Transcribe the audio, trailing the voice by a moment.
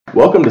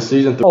Welcome to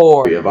Season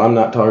 3 of I'm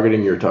Not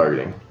Targeting, You're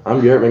Targeting.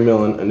 I'm Garrett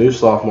McMillan, a new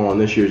sophomore on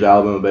this year's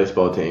Alabama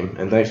baseball team,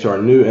 and thanks to our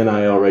new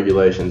NIL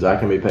regulations, I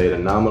can be paid a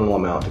nominal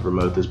amount to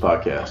promote this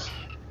podcast.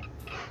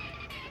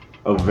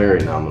 A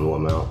very nominal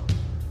amount.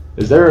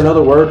 Is there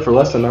another word for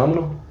less than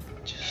nominal?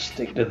 Just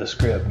stick to the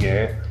script,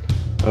 Garrett.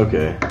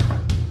 Okay.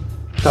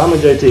 Tom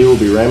and JT will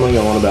be rambling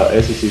on about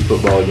SEC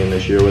football again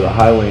this year with a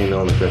high lean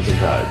on the Crimson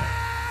Tide.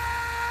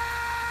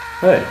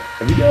 Hey,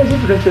 have you guys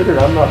ever considered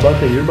I'm not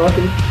bunting, you're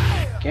bunting?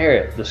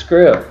 Garrett, the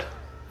script.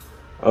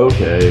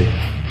 Okay.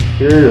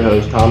 Here are your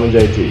hosts, Tom and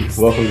JT.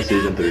 Welcome to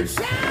Season 3.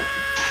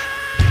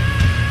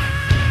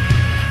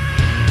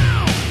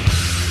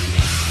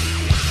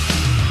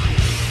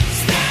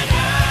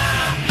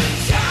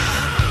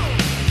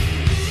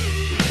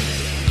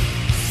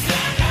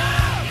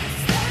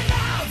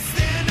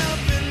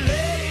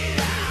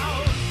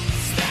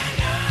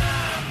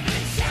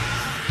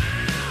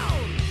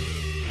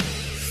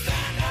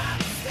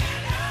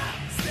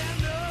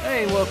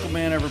 Welcome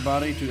in,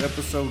 everybody, to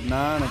episode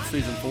 9 of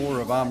season 4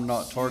 of I'm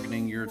Not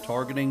Targeting, You're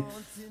Targeting,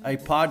 a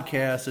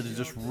podcast that is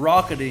just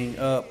rocketing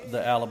up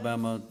the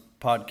Alabama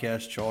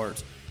podcast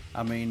charts.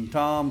 I mean,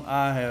 Tom,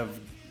 I have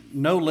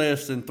no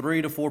less than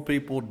 3 to 4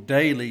 people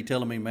daily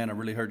telling me, man, I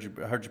really heard your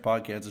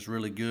podcast. It's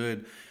really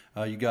good.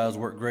 You guys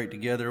work great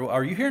together.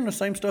 Are you hearing the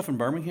same stuff in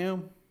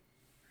Birmingham?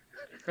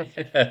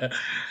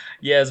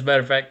 Yeah, as a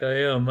matter of fact,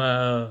 I am.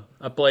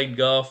 I played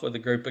golf with a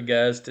group of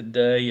guys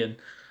today, and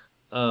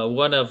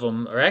one of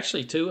them, or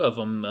actually two of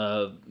them,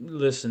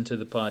 listened to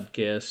the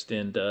podcast,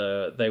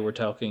 and they were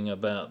talking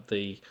about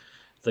the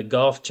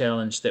golf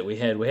challenge that we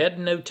had. We had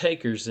no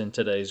takers in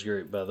today's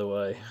group, by the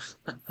way.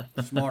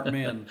 Smart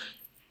men.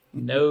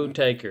 No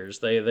takers.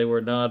 They were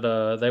not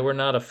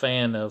a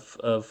fan of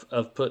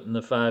putting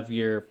the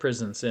 5-year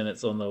prison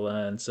sentence on the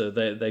line, so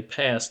they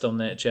passed on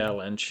that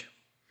challenge.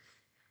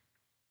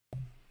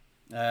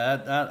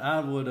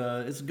 I would.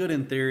 It's good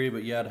in theory,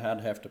 but yeah,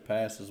 I'd have to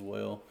pass as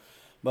well.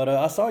 But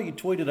I saw you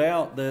tweeted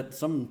out that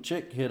some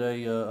chick hit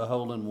a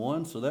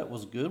hole-in-one, so that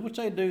was good, which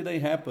they do. They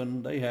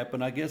happen,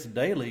 I guess,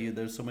 daily.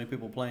 There's so many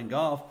people playing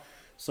golf.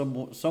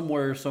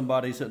 Somewhere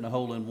somebody's hitting a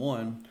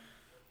hole-in-one.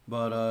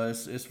 But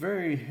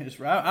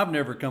I've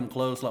never come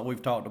close like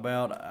we've talked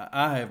about.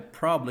 I have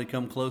probably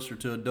come closer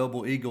to a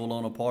double eagle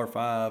on a par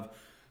 5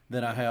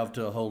 than I have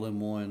to a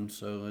hole-in-one.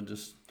 So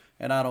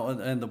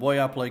and the way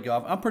I play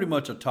golf, I'm pretty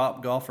much a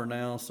top golfer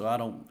now, so I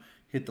don't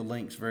hit the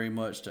links very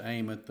much to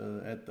aim at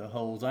the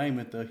holes. I aim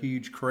at the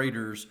huge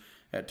craters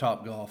at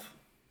Top Golf.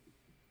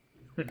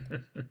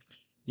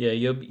 Yeah,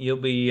 you'll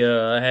be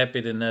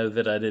happy to know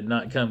that I did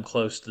not come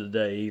close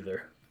today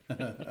either.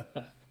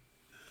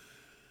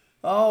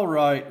 All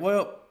right.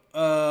 Well,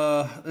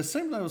 it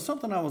seemed there was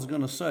something I was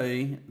going to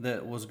say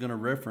that was going to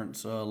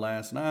reference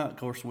last night. Of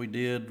course, we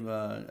did.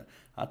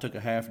 I took a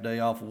half day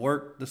off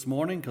work this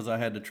morning because I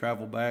had to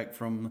travel back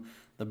from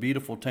the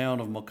beautiful town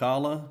of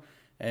McCalla,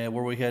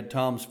 where we had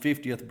Tom's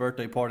 50th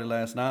birthday party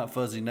last night.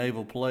 Fuzzy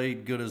Naval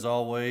played good as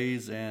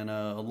always, and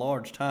a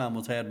large time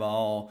was had by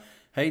all.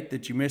 Hate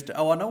that you missed it.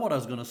 Oh, I know what I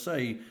was going to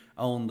say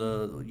on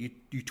you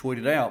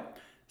tweeted out.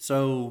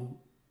 So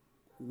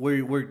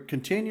we're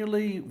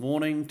continually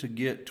wanting to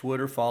get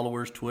Twitter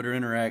followers, Twitter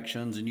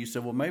interactions, and you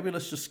said, well, maybe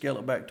let's just scale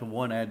it back to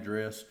one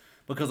address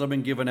because I've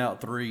been giving out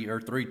three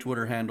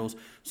Twitter handles.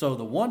 So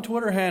the one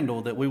Twitter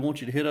handle that we want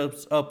you to hit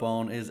us up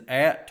on is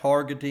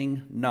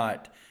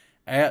 @TargetingNot.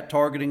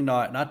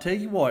 @TargetingNot. And I tell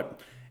you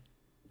what,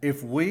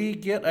 if we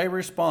get a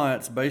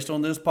response based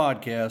on this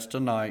podcast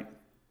tonight,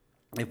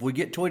 if we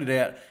get tweeted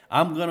at,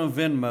 I'm going to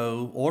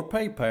Venmo or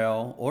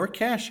PayPal or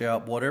Cash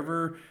App,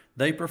 whatever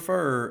they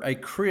prefer, a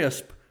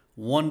crisp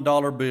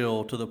 $1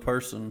 bill to the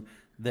person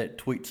that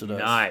tweets at us.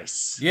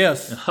 Nice.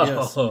 Yes.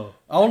 Oh.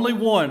 Only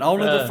one.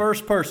 Only the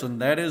first person.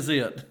 That is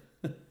it.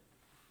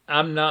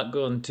 I'm not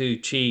going to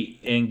cheat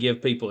and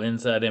give people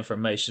inside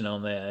information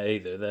on that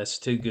either. That's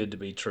too good to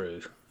be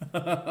true.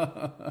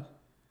 All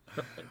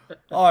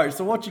right,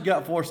 so what you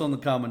got for us on the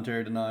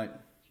commentary tonight?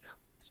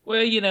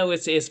 Well,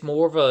 it's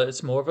more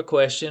of a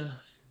question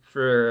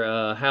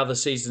for how the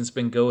season's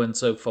been going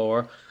so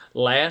far.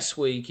 Last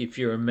week, if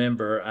you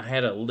remember, I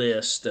had a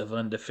list of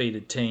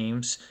undefeated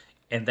teams,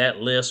 and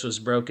that list was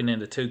broken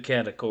into 2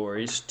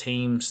 categories: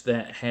 teams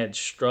that had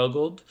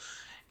struggled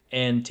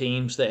and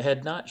teams that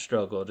had not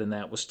struggled, and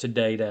that was to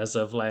date as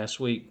of last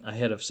week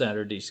ahead of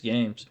Saturday's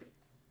games.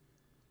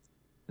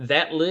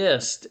 That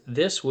list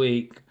this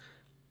week,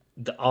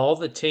 all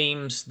the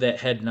teams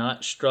that had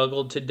not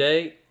struggled to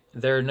date,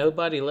 there are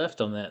nobody left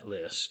on that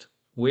list.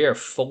 We are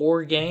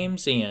 4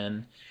 games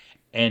in,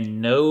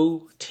 and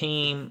no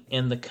team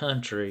in the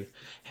country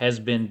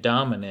has been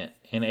dominant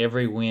in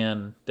every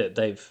win that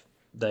they've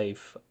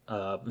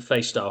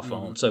faced off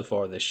on so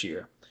far this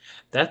year.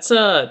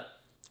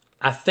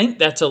 I think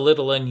that's a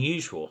little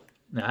unusual.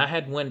 Now, I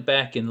had went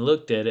back and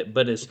looked at it,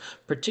 but as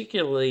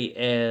particularly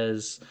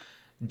as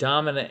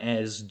dominant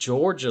as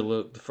Georgia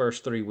looked the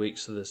first 3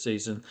 weeks of the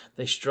season,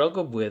 they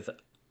struggled with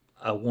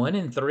a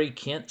 1-3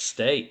 Kent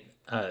State.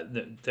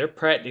 They're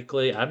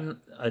practically a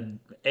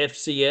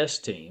FCS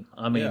team.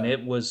 I mean, Yeah.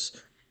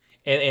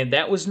 And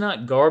that was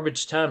not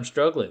garbage time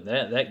struggling.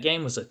 That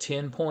game was a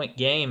 10-point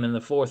game in the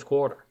fourth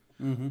quarter.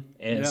 And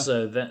Yeah.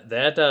 so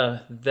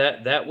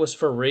that was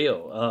for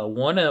real.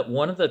 One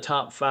of the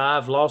top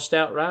five lost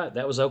outright.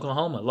 That was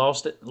Oklahoma.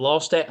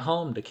 Lost at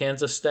home to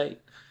Kansas State.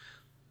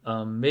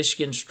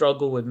 Michigan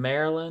struggled with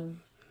Maryland.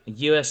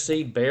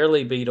 USC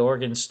barely beat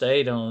Oregon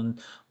State on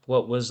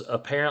what was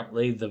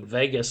apparently the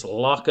Vegas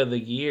lock of the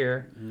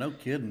year. No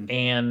kidding.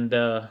 And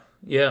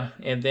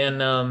and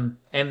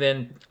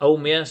then Ole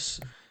Miss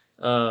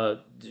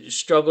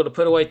struggled to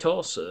put away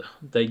Tulsa.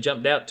 They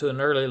jumped out to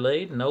an early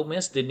lead, and Ole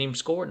Miss didn't even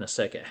score in the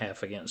second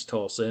half against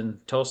Tulsa,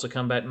 and Tulsa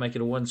come back and make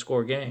it a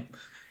one-score game.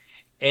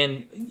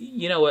 And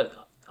you know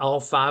what? All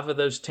five of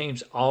those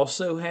teams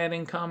also had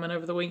in common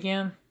over the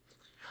weekend.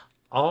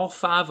 All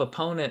five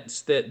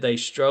opponents that they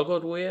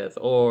struggled with,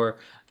 or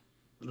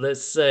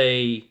let's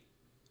say,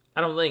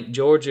 I don't think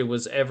Georgia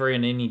was ever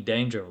in any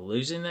danger of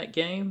losing that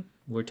game.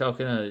 We're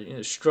talking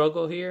a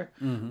struggle here,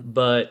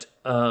 but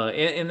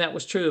and that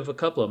was true of a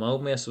couple of them. Ole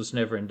Miss was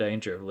never in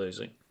danger of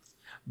losing,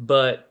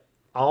 but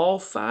all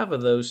five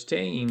of those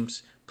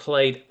teams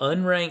played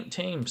unranked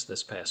teams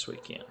this past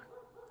weekend.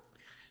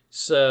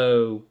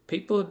 So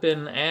people have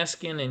been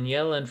asking and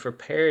yelling for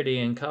parity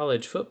in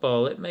college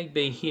football. It may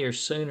be here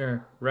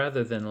sooner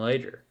rather than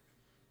later.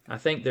 I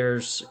think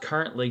there's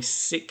currently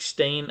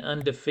 16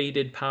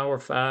 undefeated Power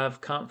 5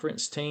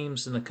 conference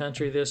teams in the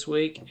country this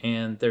week,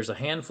 and there's a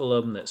handful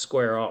of them that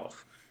square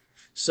off.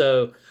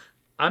 So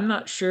I'm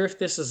not sure if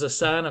this is a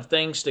sign of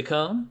things to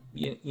come.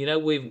 You know,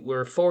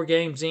 we're 4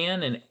 games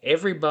in, and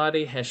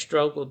everybody has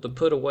struggled to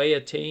put away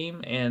a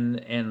team,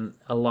 and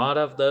a lot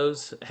of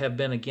those have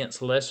been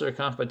against lesser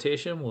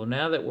competition. Well,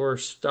 now that we're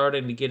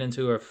starting to get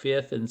into our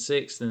 5th and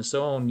 6th and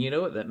so on, you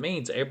know what that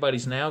means?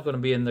 Everybody's now going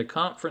to be in their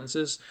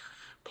conferences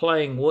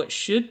playing what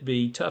should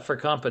be tougher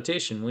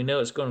competition. We know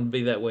it's going to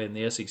be that way in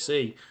the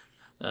SEC.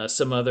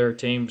 Some other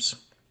teams,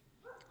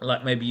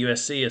 like maybe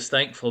USC, is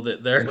thankful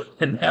that they're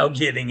now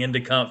getting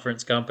into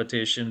conference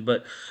competition.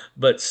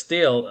 But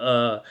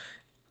still,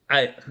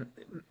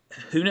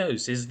 who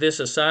knows? Is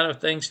this a sign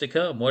of things to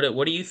come?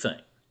 What do you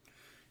think?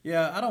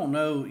 Yeah, I don't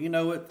know. You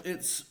know,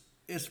 it's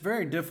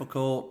very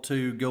difficult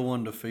to go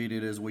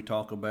undefeated, as we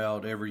talk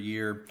about every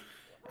year.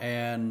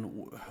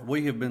 And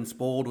we have been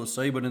spoiled with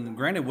Saban. And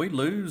granted, we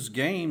lose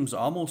games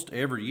almost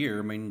every year.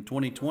 I mean,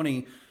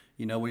 2020,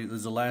 you know, it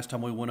was the last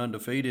time we went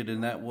undefeated,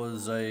 and that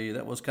was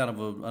kind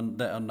of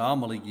an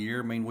anomaly year.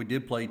 I mean, we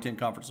did play 10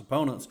 conference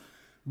opponents,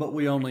 but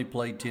we only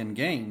played 10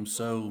 games.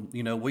 So,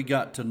 you know, we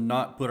got to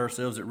not put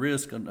ourselves at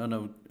risk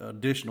an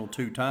additional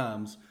 2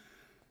 times.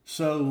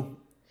 So,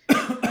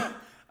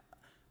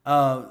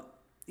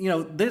 you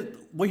know,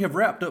 we have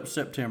wrapped up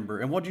September,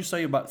 and what'd you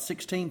say about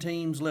 16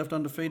 teams left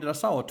undefeated? I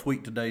saw a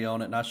tweet today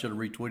on it, and I should have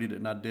retweeted it,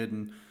 and I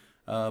didn't.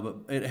 But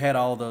it had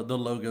all the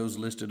logos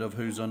listed of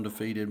who's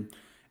undefeated,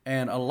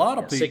 and a lot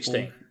of people,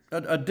 16.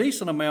 a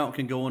decent amount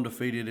can go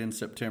undefeated in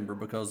September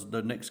because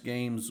the next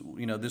games,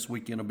 you know, this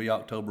weekend will be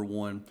October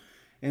 1,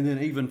 and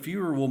then even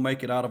fewer will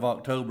make it out of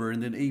October,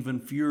 and then even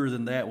fewer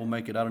than that will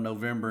make it out of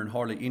November, and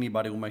hardly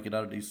anybody will make it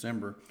out of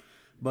December.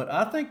 But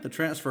I think the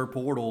transfer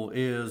portal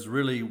is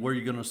really where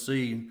you're going to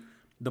see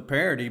the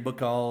parity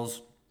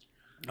because,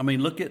 I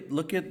mean, look at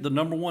the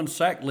number 1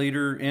 sack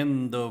leader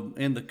in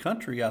the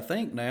country. I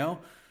think now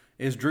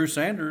is Drew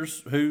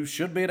Sanders, who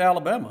should be at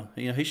Alabama.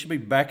 You know, he should be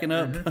backing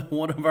up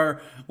one of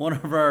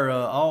our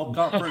all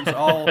conference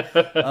all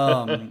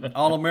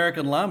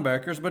American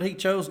linebackers, but he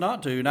chose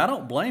not to, and I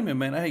don't blame him,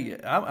 man. Hey,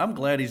 I'm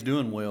glad he's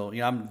doing well.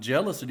 You know, I'm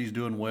jealous that he's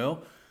doing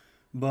well,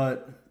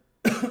 but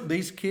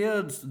these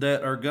kids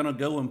that are going to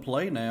go and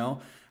play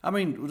now, I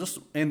mean, just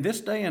in this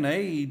day and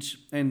age,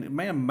 and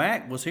man,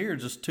 Mac was here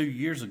just 2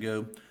 years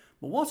ago,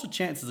 but what's the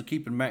chances of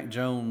keeping Mac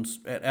Jones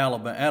at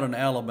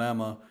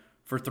Alabama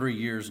for 3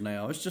 years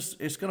now?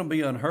 It's going to be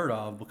unheard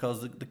of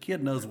because the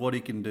kid knows what he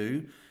can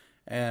do,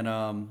 and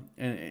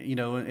you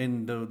know,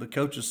 and the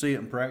coaches see it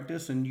in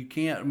practice, and you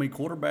can't. I mean,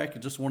 quarterback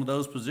is just one of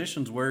those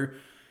positions where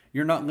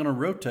you're not going to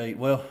rotate.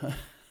 Well,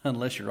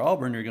 unless you're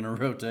Auburn, you're going to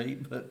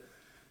rotate, but.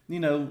 You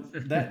know,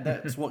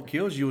 that's what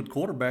kills you with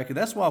quarterback. And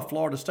that's why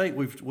Florida State,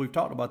 we've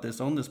talked about this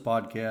on this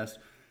podcast,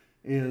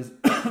 is,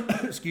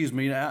 excuse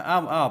me,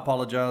 I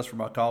apologize for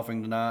my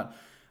coughing tonight.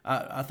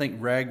 I think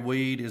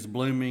ragweed is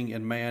blooming,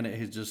 and man, it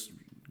has just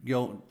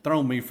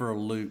thrown me for a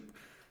loop.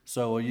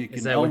 So you can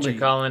Is that what you're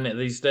calling it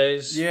these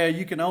days? Yeah,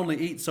 you can only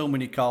eat so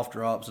many cough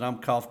drops, and I'm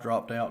cough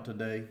dropped out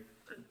today.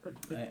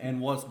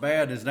 And what's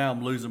bad is now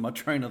I'm losing my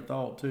train of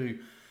thought too.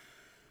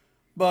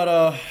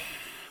 But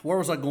where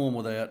was I going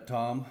with that,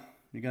 Tom?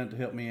 You're going to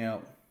help me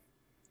out.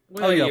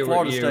 Well,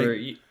 Florida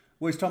State.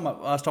 I was talking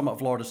about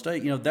Florida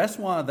State. You know, that's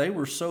why they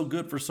were so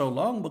good for so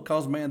long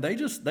because, man, they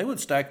would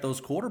stack those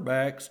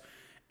quarterbacks,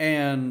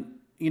 and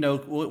you know,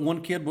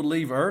 one kid would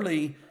leave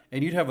early,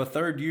 and you'd have a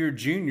third-year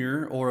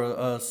junior or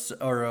a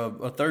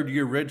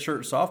third-year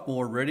redshirt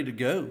sophomore ready to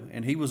go,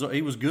 and he was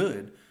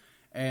good.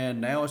 And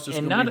now it's just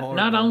going to be hard.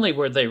 Not only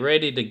were they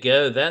ready to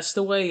go, that's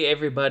the way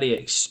everybody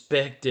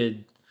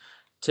expected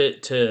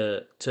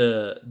to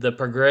the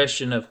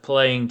progression of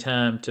playing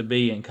time to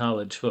be in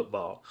college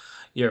football.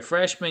 You're a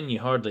freshman, you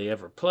hardly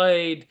ever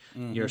played.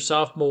 You're a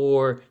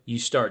sophomore, you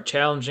start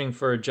challenging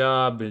for a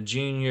job. A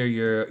junior,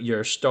 you're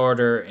a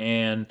starter,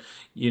 and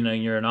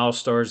you're an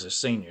all-star as a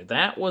senior.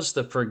 That was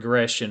the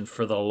progression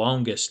for the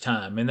longest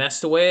time, and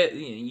that's the way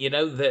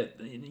that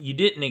you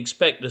didn't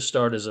expect to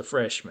start as a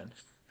freshman.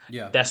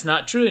 Yeah. That's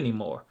not true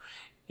anymore.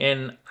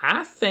 And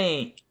I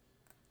think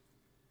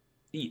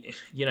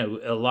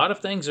a lot of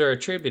things are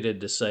attributed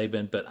to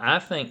Saban, but I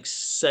think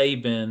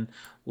Saban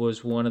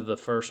was one of the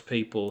first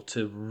people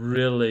to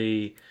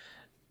really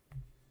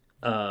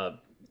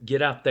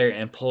get out there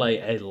and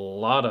play a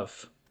lot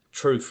of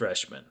true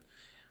freshmen.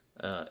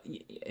 Uh,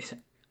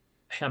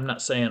 I'm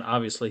not saying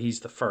obviously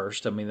he's the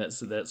first. I mean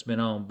that's been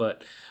on,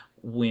 but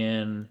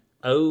when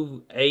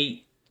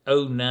 '08,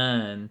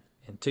 '09,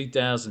 and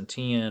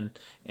 2010,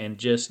 and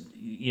just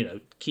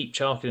keep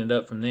chalking it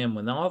up from them,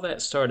 when all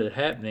that started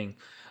happening,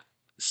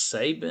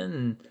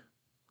 Saban,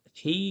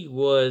 he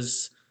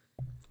was,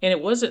 and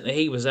it wasn't that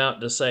he was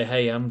out to say,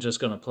 "Hey, I'm just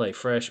going to play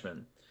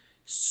freshman."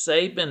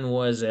 Saban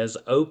was as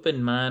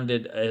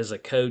open-minded as a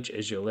coach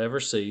as you'll ever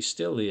see,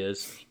 still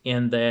is,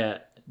 in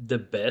that the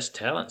best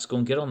talent's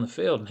going to get on the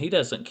field, and he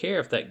doesn't care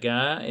if that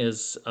guy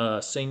is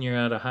a senior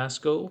out of high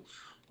school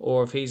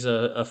or if he's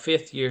a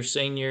fifth-year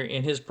senior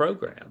in his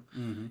program,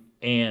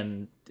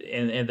 and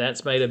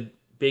that's made a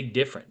big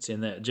difference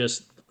in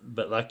that.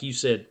 But like you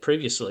said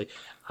previously,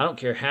 I don't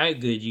care how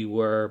good you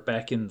were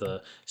back in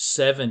the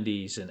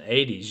 '70s and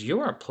 '80s, you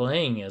weren't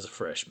playing as a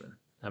freshman.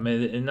 I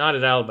mean, not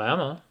at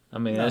Alabama. I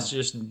mean, No.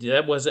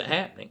 that wasn't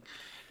happening.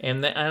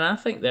 And I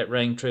think that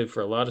rang true for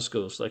a lot of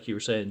schools, like you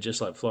were saying,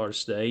 just like Florida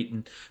State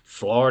and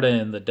Florida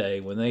in the day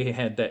when they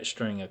had that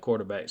string of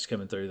quarterbacks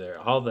coming through there.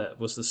 All that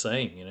was the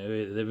same.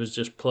 It was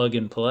just plug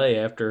and play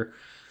after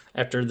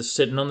the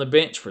sitting on the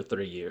bench for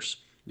 3 years.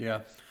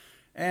 Yeah.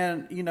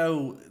 And,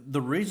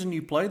 the reason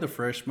you play the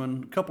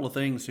freshman, a couple of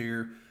things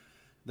here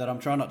that I'm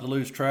trying not to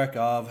lose track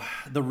of.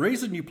 The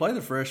reason you play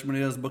the freshman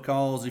is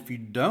because if you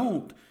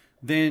don't,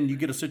 then you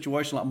get a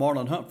situation like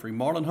Marlon Humphrey.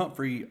 Marlon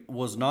Humphrey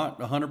was not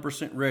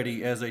 100%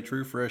 ready as a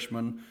true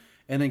freshman.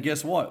 And then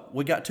guess what?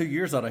 We got 2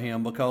 years out of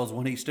him because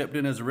when he stepped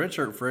in as a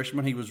redshirt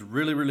freshman, he was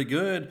really, really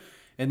good.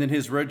 And then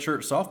his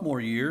redshirt sophomore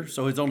year,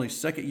 so his only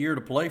second year to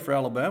play for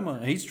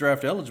Alabama, he's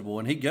draft eligible,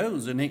 and he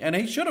goes, and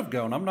he should have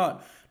gone. I'm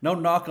not, no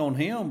knock on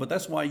him, but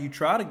that's why you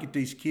try to get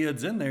these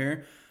kids in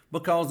there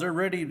because they're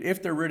ready,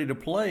 if they're ready to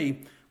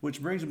play, which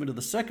brings me to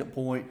the second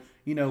point.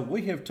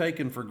 We have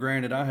taken for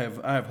granted, I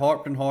have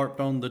harped and harped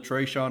on the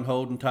Trayshawn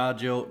Holden,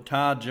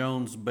 Ty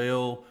Jones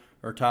Bell,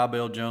 or Ty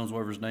Bell Jones,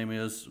 whatever his name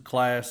is,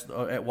 class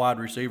at wide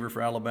receiver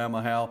for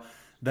Alabama, how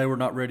they were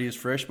not ready as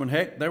freshmen.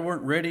 Heck, they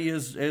weren't ready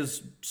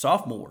as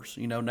sophomores.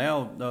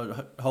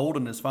 Now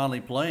Holden is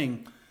finally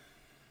playing.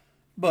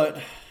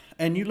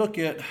 And you look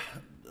at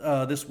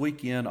this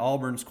weekend,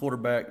 Auburn's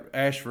quarterback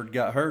Ashford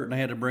got hurt, and they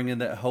had to bring in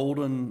that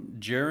Holden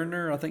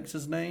Geriner, I think is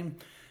his name.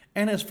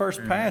 And his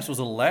first pass was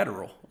a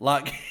lateral.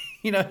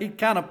 He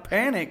kind of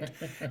panicked.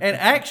 And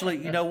actually,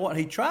 you know what?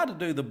 He tried to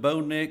do the Bo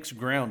Nix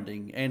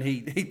grounding, and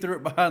he threw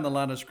it behind the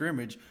line of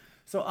scrimmage.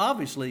 So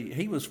obviously,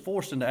 he was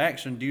forced into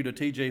action due to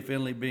T.J.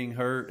 Finley being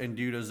hurt and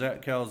due to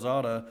Zach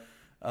Calzada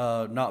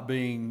not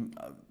being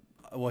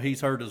well,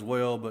 he's hurt as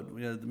well, but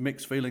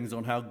mixed feelings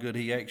on how good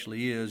he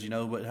actually is,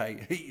 But,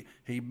 hey,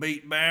 he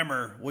beat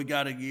Bammer. We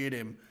got to get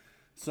him.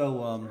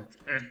 So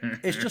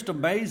it's just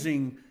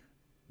amazing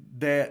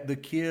that the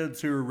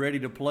kids who are ready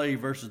to play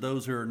versus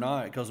those who are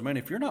not. Because, man,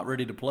 if you're not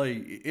ready to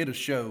play, it'll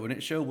show. And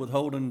it showed with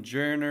Holden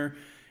Geriner.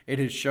 It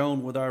has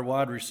shown with our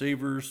wide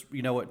receivers,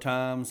 at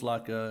times.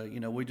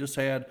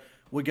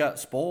 We got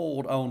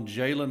spoiled on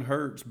Jalen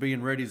Hurts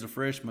being ready as a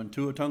freshman,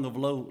 Tua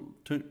Tagovailoa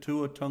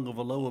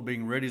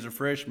being ready as a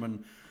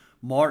freshman,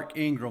 Mark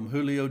Ingram,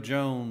 Julio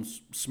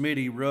Jones,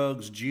 Smitty,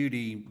 Ruggs,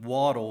 Judy,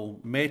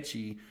 Waddle,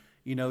 Mechie.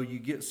 You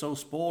get so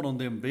spoiled on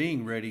them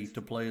being ready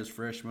to play as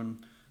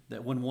freshmen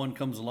that when one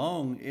comes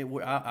along,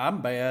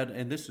 I'm bad,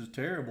 and this is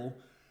terrible.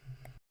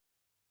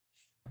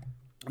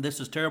 This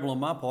is terrible on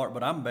my part,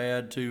 but I'm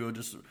bad to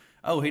just,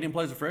 he didn't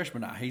play as a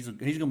freshman. Nah, he's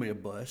going to be a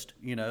bust,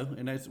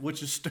 and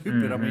which is stupid.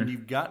 Mm-hmm. I mean,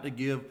 you've got to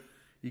give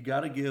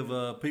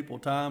people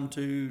time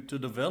to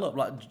develop.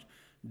 Like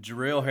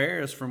Jarrell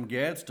Harris from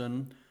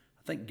Gadsden,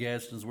 I think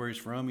Gadsden's where he's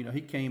from.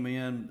 He came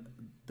in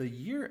the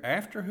year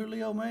after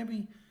Julio,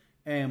 maybe.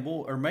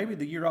 Or maybe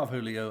the year off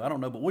Julio, I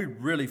don't know, but we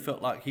really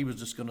felt like he was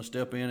just going to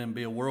step in and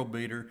be a world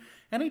beater,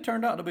 and he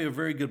turned out to be a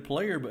very good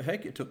player. But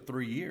heck, it took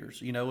 3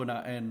 years, and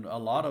a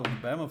lot of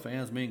Bama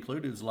fans, me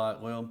included, is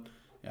like, well,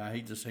 yeah,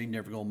 he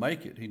never gonna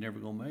make it. He never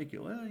gonna make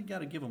it. Well, you got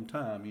to give him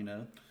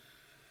time,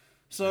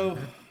 So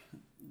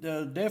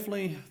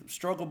definitely,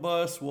 struggle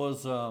bus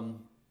was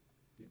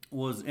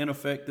in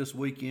effect this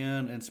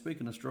weekend. And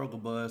speaking of struggle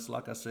bus,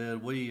 like I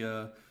said, we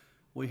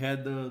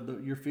had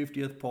your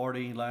 50th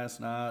party last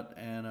night,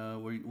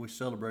 and we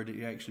celebrated.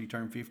 You actually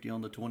turned 50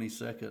 on the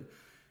 22nd,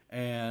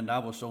 and I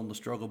was on the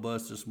struggle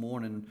bus this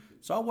morning.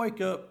 So I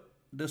wake up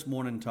this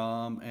morning,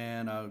 Tom,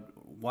 and I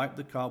wipe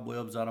the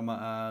cobwebs out of my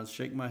eyes,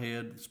 shake my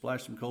head,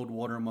 splash some cold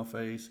water on my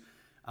face.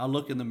 I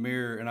look in the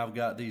mirror and I've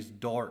got these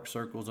dark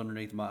circles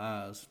underneath my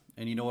eyes.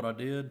 And you know what I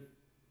did?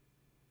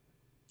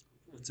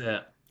 What's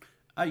that?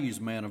 I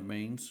use Man of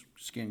Means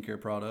skincare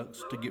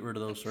products to get rid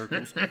of those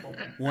circles.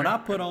 When I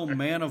put on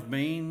Man of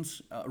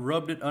Means,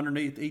 rubbed it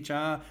underneath each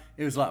eye,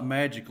 it was like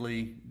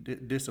magically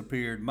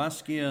disappeared. My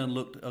skin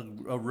looked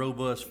a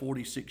robust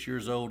 46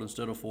 years old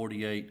instead of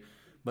 48.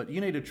 But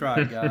you need to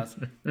try it, guys.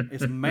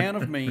 It's Man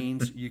of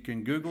Means. You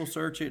can Google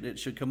search it. It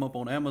should come up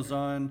on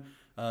Amazon.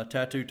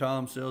 Tattoo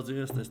Tom sells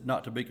this. That's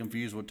not to be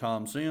confused with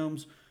Tom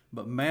Sims.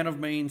 But Man of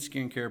Means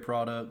skincare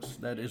products,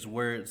 that is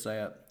where it's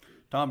at.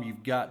 Tom,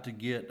 you've got to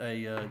get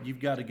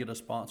a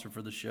sponsor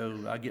for the show.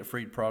 I get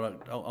free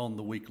product on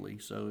the weekly,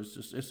 so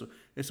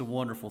it's a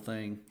wonderful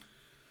thing.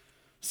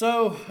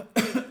 So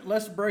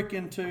let's break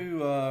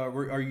into.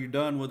 Are you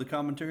done with the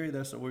commentary?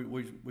 That's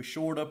we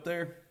shored up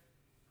there.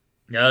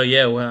 Oh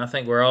yeah, well I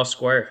think we're all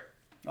square.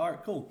 All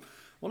right, cool.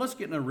 Well, let's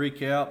get in a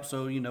recap.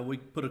 So we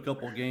put a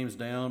couple of games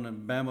down,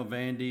 and Bama,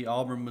 Vandy,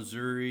 Auburn,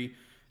 Missouri.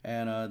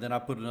 And then I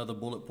put another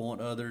bullet point,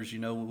 others,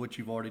 which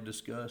you've already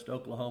discussed.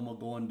 Oklahoma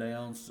going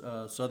down,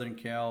 Southern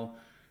Cal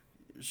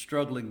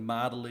struggling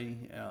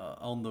mightily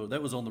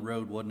that was on the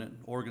road, wasn't it?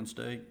 Oregon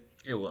State.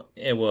 It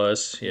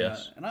was, yes.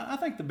 Yeah. And I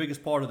think the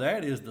biggest part of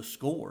that is the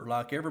score.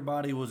 Like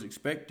everybody was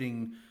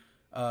expecting,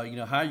 how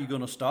you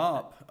going to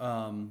stop,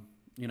 how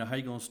you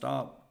going to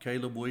stop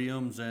Caleb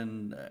Williams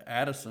and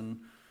Addison,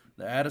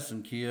 the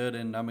Addison kid,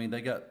 and I mean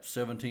they got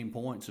 17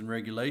 points in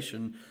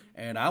regulation,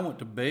 and I went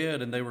to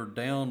bed and they were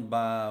down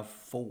by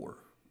 4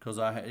 because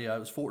it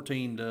was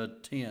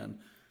 14-10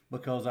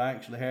 because I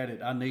actually had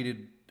it. I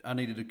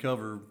needed to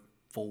cover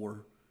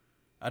 4.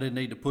 I didn't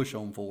need to push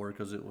on 4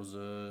 because it was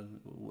that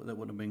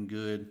wouldn't have been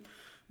good.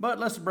 But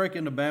let's break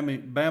into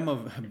Bama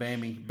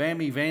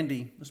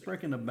Vandy. Let's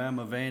break into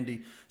Bama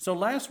Vandy. So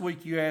last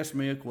week you asked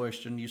me a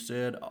question. You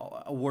said,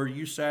 "Were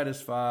you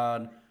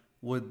satisfied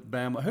with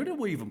Bama?" Who did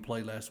we even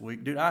play last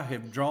week? Dude, I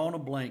have drawn a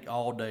blank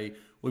all day.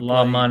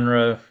 La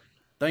Monroe.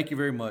 Thank you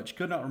very much.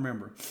 Could not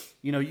remember.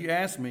 You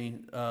asked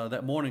me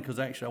that morning because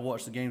actually I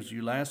watched the games with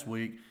you last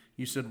week.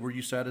 You said, were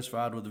you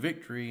satisfied with the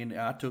victory? And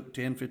I took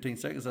 10, 15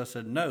 seconds. I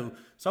said, no.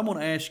 So I'm going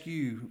to ask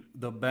you,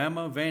 the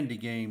Bama-Vandy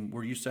game,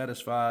 were you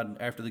satisfied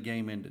after the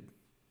game ended?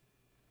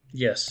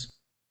 Yes.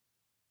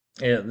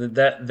 Yeah,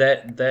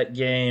 that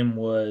game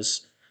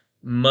was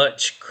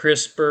much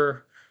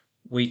crisper.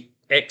 We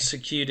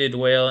executed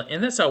well,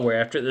 and that's all we're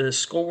after. The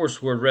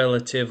scores were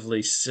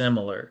relatively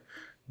similar,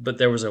 but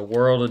there was a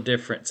world of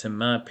difference, in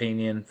my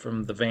opinion,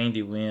 from the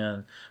Vandy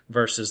win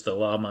versus the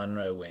La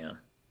Monroe win.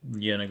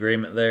 You in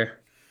agreement there?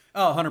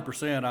 Oh,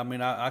 100%. I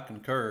mean, I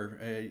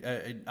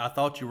concur. I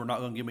thought you were not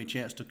going to give me a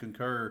chance to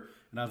concur,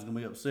 and I was going to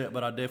be upset,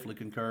 but I definitely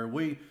concur.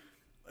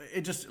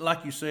 It just,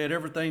 like you said,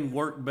 everything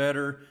worked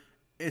better.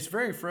 It's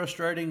very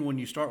frustrating when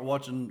you start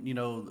watching,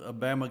 a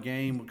Bama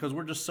game because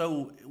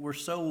we're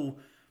so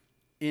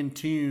in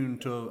tune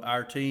to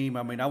our team.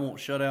 I mean, I want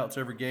shutouts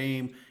every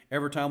game.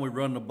 Every time we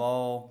run the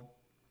ball,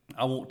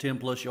 I want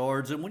 10-plus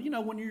yards. And when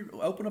you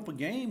open up a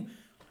game,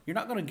 you're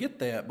not going to get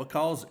that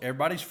because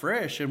everybody's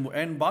fresh.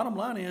 And bottom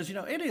line is,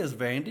 it is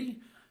Vandy.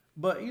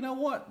 But you know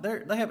what?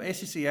 They have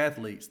SEC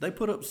athletes. They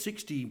put up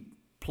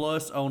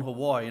 60-plus on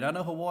Hawaii. And I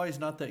know Hawaii's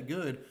not that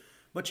good,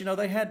 but,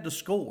 they had to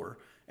score.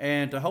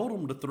 And to hold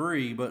them to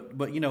 3, but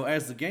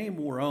as the game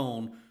wore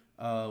on,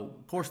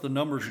 of course the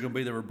numbers are going to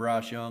be there with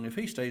Bryce Young. If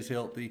he stays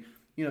healthy,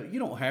 you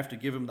don't have to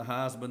give him the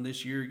Heisman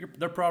this year.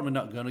 They're probably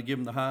not going to give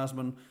him the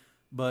Heisman.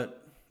 But,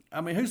 I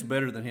mean, who's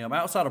better than him?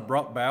 Outside of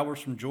Brock Bowers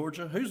from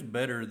Georgia, who's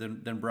better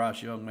than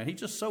Bryce Young, man?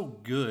 He's just so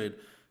good,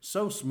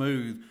 so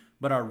smooth.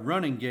 But the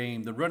running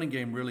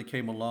game really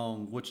came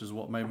along, which is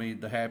what made me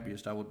the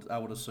happiest, I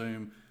would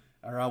assume,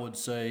 or I would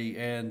say.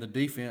 And the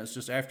defense,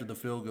 just after the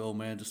field goal,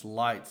 man, just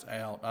lights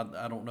out.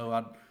 I don't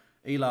know.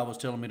 Eli was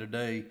telling me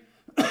today,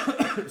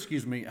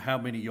 excuse me, how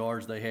many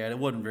yards they had. It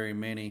wasn't very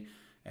many,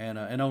 and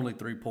only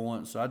 3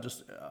 points. So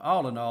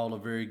all in all, a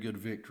very good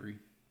victory.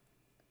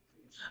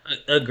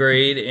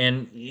 Agreed.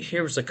 And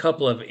here was a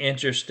couple of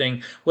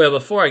interesting. Well,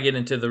 before I get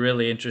into the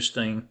really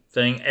interesting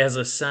thing, as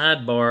a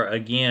sidebar,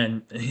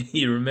 again,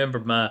 you remember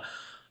my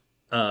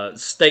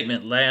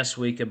statement last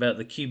week about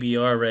the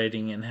QBR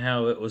rating and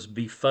how it was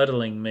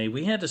befuddling me.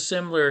 We had a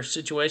similar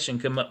situation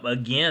come up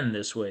again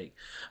this week.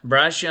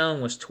 Bryce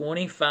Young was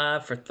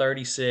 25 for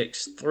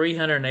 36,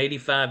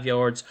 385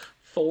 yards,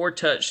 4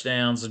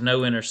 touchdowns, no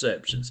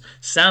interceptions.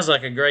 Sounds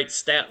like a great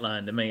stat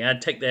line to me.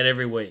 I'd take that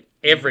every week.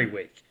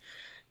 86.3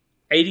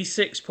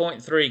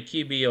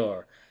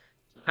 QBR.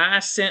 Ty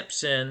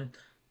Simpson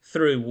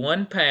threw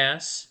 1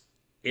 pass.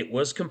 It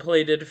was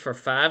completed for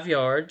 5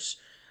 yards.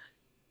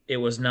 It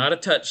was not a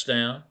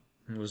touchdown.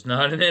 It was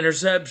not an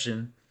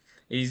interception.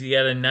 He's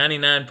got a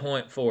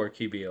 99.4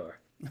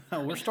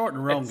 QBR. We're starting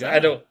the wrong guy. I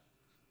don't.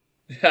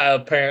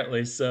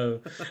 Apparently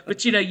so.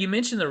 But, you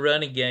mentioned the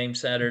running game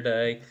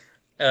Saturday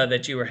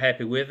that you were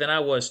happy with, and I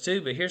was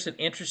too. But here's an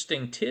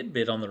interesting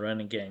tidbit on the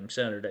running game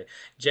Saturday.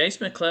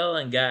 Jace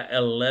McClellan got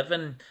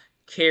 11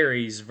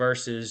 carries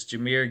versus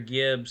Jahmyr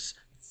Gibbs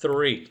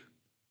 3.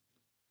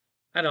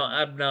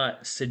 I'm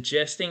not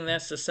suggesting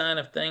that's a sign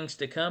of things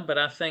to come, but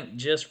I think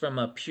just from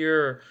a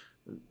pure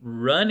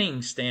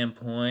running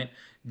standpoint,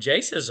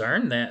 Jace has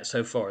earned that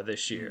so far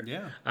this year.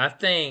 Yeah. I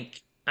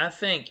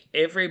think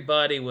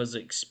everybody was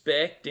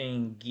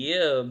expecting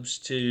Gibbs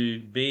to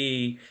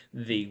be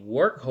the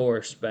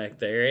workhorse back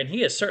there, and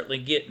he is certainly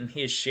getting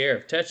his share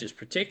of touches,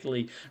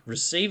 particularly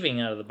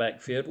receiving out of the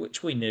backfield,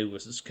 which we knew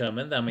was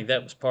coming. I mean,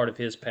 that was part of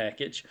his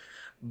package.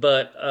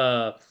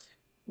 But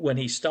when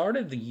he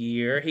started the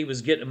year, he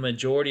was getting a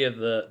majority of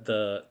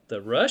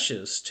the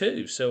rushes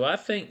too. So I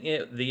think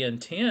the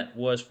intent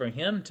was for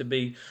him to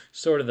be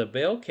sort of the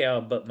bell cow,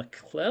 but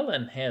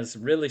McClellan has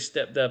really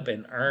stepped up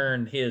and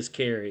earned his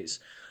carries.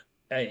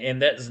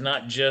 And that's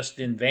not just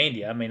in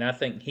Vandy. I mean, I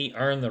think he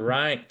earned the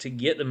right to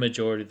get the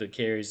majority of the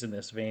carries in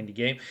this Vandy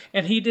game,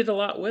 and he did a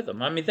lot with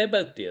them. I mean, they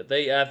both did.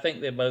 I think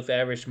they both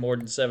averaged more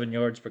than 7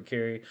 yards per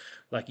carry.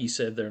 Like you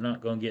said, they're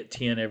not going to get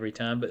 10 every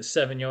time, but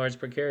 7 yards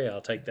per carry,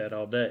 I'll take that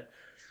all day.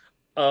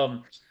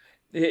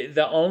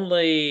 The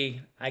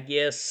only, I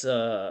guess,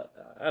 I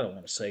don't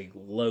want to say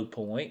low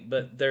point,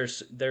 but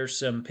there's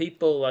some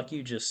people like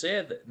you just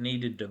said that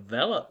need to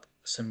develop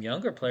some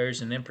younger players,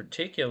 and in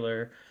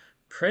particular,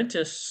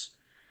 Prentice,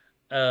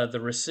 the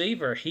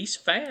receiver. He's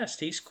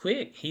fast, he's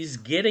quick, he's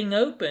getting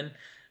open,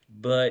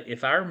 but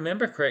if I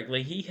remember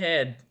correctly, he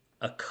had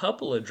a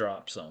couple of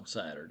drops on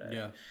Saturday.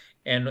 Yeah.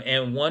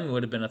 And one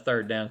would have been a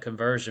third down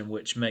conversion,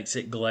 which makes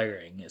it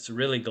glaring. It's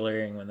really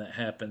glaring when that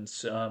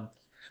happens.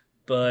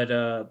 But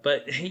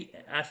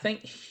I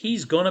think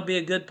he's going to be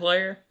a good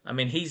player. I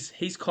mean,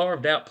 he's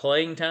carved out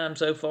playing time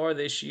so far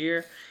this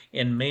year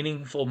in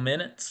meaningful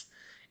minutes,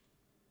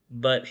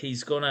 but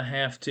he's going to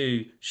have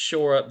to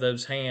shore up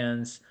those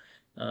hands,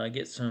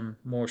 get some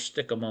more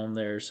stick-em on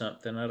there or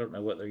something. I don't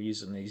know what they're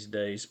using these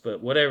days,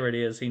 but whatever it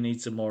is, he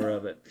needs some more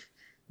of it.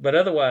 But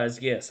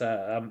otherwise, yes,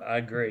 I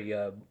agree.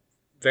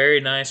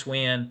 Very nice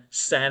win,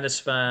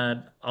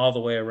 satisfied all the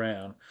way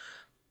around.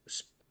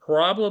 It's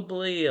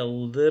probably a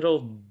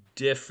little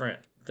different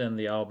than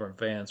the Auburn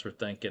fans were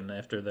thinking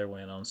after their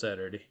win on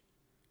Saturday.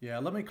 Yeah,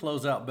 let me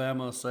close out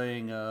Bama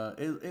saying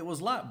it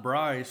was like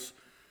Bryce.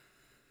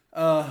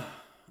 I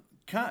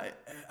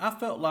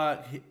felt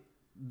like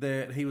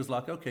that he was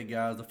like, okay,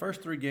 guys, the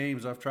first 3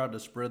 games I've tried to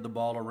spread the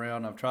ball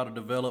around. I've tried to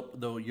develop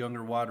the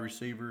younger wide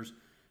receivers.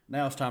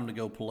 Now it's time to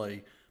go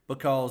play.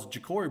 Because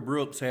Ja'Cory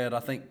Brooks had, I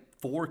think,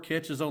 4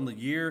 catches on the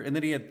year, and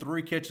then he had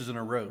 3 catches in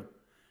a row,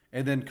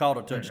 and then caught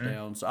a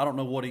touchdown. So I don't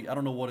know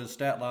what his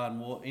stat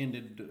line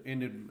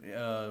ended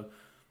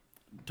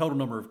total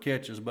number of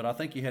catches, but I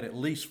think he had at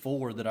least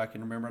 4 that I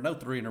can remember. I know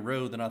 3 in a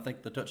row. Then I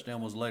think the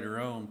touchdown was later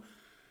on.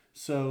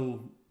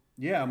 So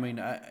yeah, I mean,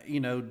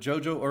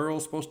 JoJo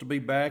Earl's supposed to be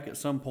back at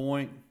some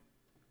point,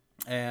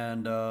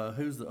 and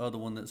who's the other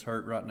one that's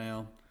hurt right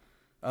now?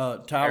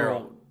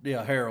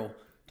 Harrell.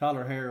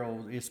 Tyler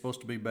Harrell is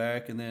supposed to be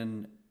back, and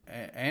then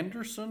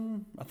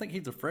Anderson, I think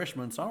he's a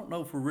freshman, so I don't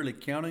know if we're really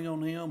counting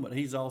on him, but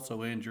he's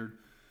also injured.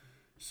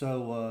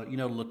 So,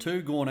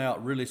 Latu going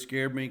out really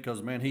scared me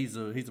because, man, he's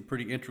a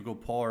pretty integral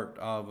part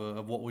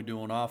of what we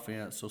do on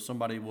offense. So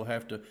somebody will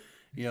have to,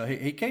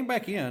 he came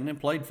back in and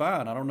played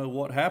fine. I don't know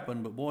what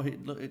happened, but, boy,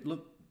 it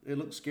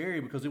looked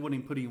scary because he wasn't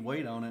even putting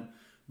weight on it.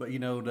 But,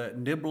 that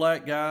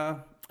Niblack guy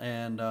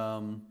and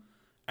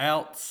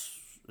Outs,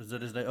 is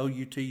that his name?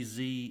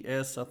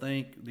 Outzs, I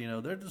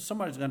think.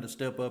 Somebody's going to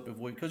step up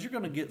because you're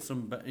going to get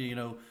some,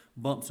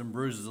 bumps and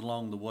bruises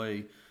along the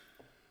way.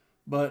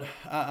 But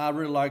I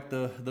really like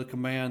the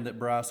command that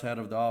Bryce had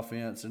of the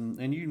offense,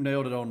 and you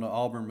nailed it on the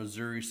Auburn,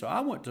 Missouri. So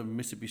I went to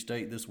Mississippi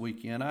State this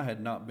weekend. I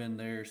had not been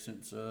there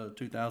since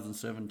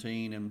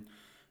 2017, and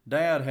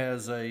Dad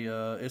has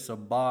it's a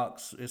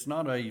box. It's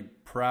not a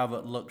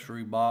private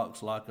luxury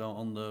box like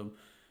on the,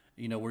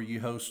 where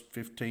you host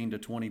 15 to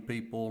 20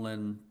 people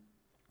and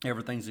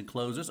everything's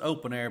enclosed. It's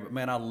open air, but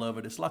man, I love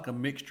it. It's like a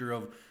mixture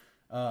of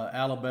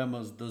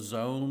Alabama's The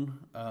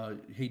Zone.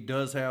 He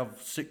does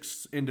have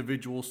 6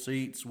 individual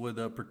seats with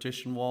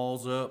partition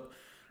walls up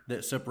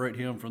that separate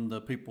him from the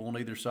people on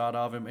either side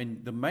of him.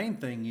 And the main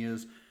thing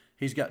is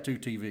he's got 2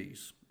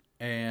 TVs.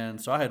 And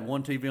so I had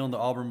 1 TV on the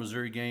Auburn,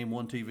 Missouri game,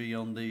 1 TV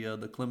on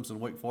the Clemson,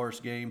 Wake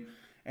Forest game.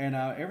 And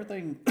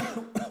everything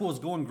was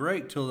going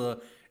great till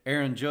the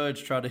Aaron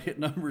Judge tried to hit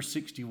number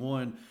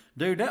 61.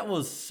 Dude, that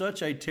was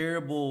such a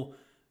terrible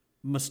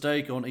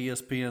mistake on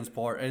ESPN's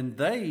part, and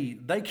they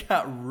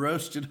got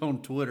roasted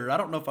on Twitter. I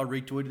don't know if I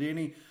retweeted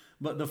any,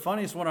 but the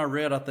funniest one I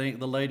read, I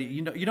think the lady,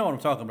 you know what I'm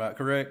talking about,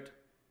 correct?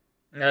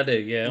 I do,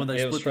 yeah. When they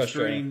split the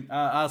screen,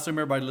 I assume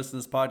everybody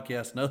listening to this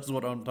podcast knows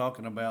what I'm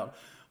talking about.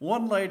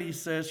 One lady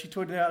says, she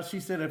tweeted out, she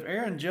said, if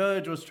Aaron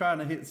Judge was trying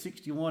to hit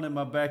 61 in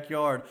my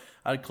backyard,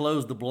 I'd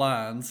close the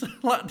blinds.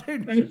 Like,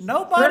 dude,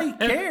 nobody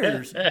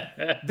cares.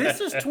 This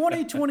is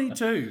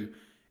 2022.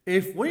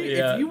 If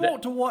you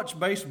want to watch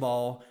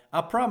baseball,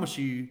 I promise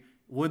you,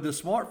 with the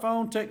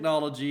smartphone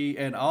technology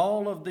and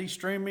all of these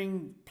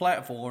streaming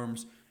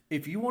platforms,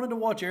 if you wanted to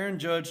watch Aaron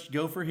Judge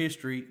go for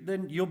history,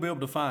 then you'll be able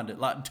to find it.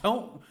 Like,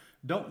 don't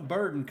don't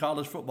burden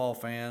college football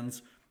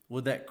fans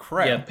with that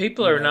crap. Yeah,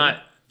 people are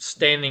not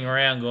standing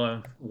around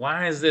going,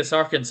 "Why is this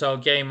Arkansas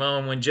game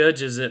on when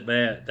Judges at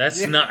bat?"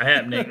 That's not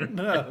happening.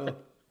 No.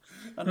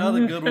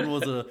 Another good one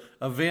was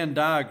a Venn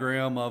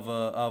diagram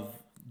of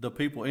the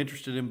people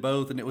interested in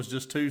both, and it was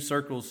just two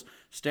circles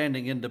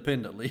standing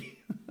independently.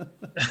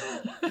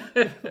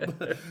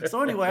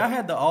 So anyway, I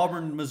had the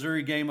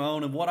Auburn-Missouri game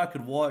on, and what I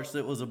could watch,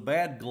 that was a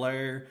bad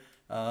glare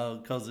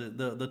because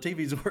the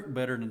TVs work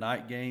better in the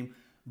night game.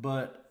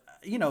 But,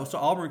 so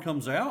Auburn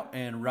comes out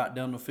and right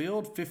down the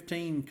field,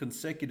 15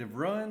 consecutive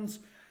runs,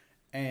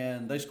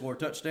 and they score a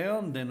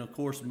touchdown. Then, of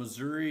course,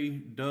 Missouri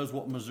does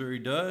what Missouri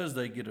does.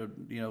 They get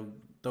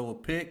throw a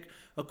pick.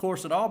 Of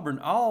course, at Auburn,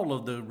 all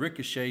of the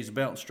ricochets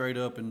bounce straight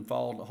up and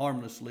fall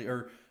harmlessly,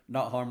 or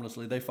not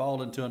harmlessly. They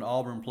fall into an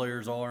Auburn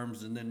player's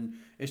arms, and then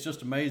it's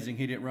just amazing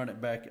he didn't run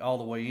it back all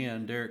the way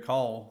in. Derek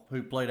Hall,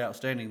 who played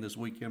outstanding this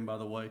weekend, by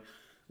the way,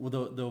 with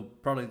the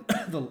probably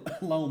the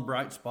lone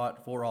bright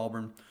spot for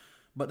Auburn.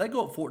 But they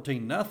go up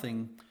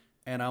 14-0,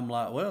 and I'm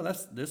like, well,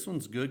 this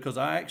one's good, because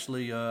I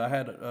actually I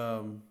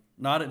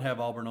didn't have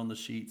Auburn on the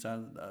sheets.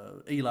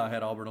 Eli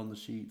had Auburn on the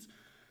sheets,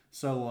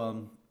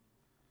 so.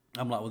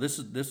 I'm like, well, this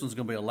one's going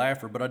to be a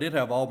laugher. But I did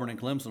have Auburn and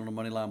Clemson on a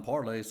money line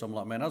parlay, so I'm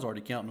like, man, I was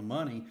already counting the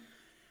money.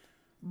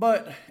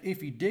 But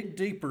if you dig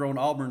deeper on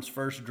Auburn's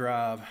first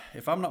drive,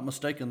 if I'm not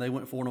mistaken, they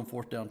went for it on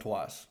fourth down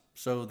twice.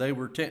 So they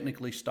were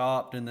technically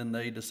stopped, and then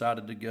they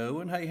decided to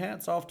go. And, hey,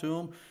 hats off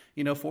to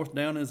them. Fourth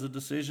down is a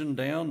decision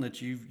down that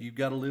you've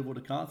got to live with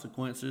the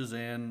consequences.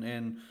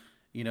 And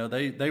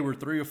they were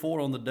 3 or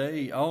 4 on the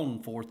day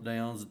on fourth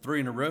downs,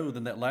 3 in a row.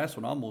 Then that last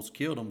one almost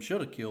killed them,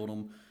 should have killed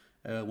them.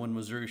 When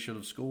Missouri should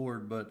have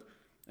scored.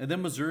 And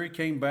then Missouri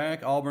came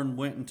back. Auburn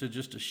went into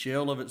just a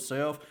shell of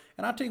itself.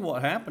 And I tell you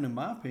what happened, in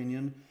my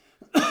opinion,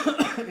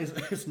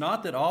 it's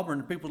not that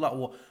Auburn, people are like,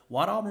 well,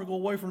 why'd Auburn go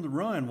away from the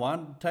run? Why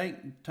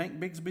Tank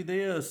Bigsby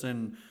this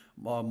and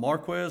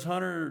Marquez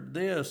Hunter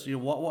this?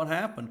 What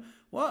happened?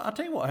 Well, I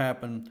tell you what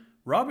happened.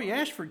 Robbie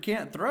Ashford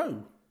can't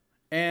throw.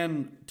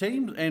 And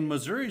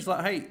Missouri's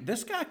like, hey,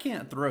 this guy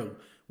can't throw.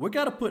 We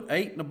got to put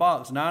 8 in the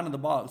box, 9 in the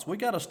box. We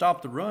got to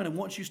stop the run, and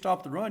once you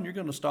stop the run, you're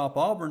going to stop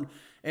Auburn.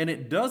 And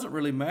it doesn't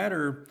really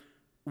matter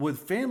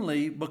with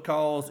Finley,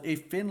 because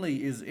if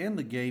Finley is in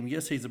the game,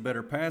 yes, he's a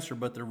better passer,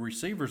 but the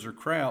receivers are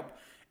crap.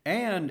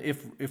 And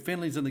if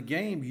Finley's in the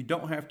game, you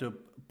don't have to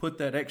put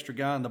that extra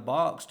guy in the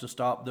box to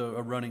stop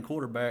a running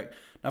quarterback.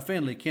 Now,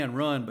 Finley can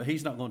run, but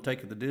he's not going to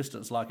take it the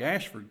distance like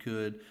Ashford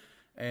could.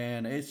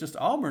 And it's just,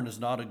 Auburn is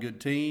not a good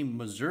team.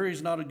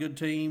 Missouri's not a good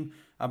team.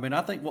 I mean,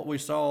 I think what we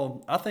saw,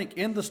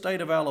 in the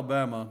state of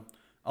Alabama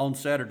on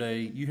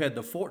Saturday, you had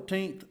the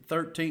 14th,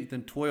 13th,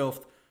 and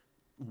 12th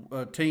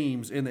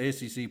teams in the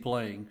SEC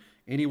playing.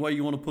 Any way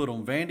you want to put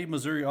them, Vandy,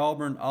 Missouri,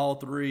 Auburn, all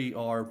three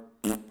are.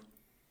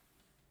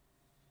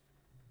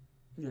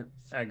 Yeah,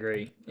 I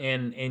agree,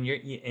 and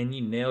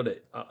you nailed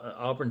it.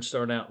 Auburn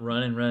started out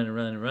running,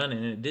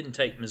 and it didn't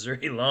take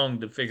Missouri long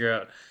to figure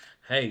out,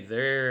 hey,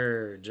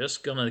 they're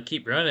just going to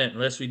keep running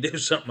unless we do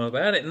something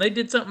about it. And they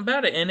did something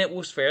about it, and it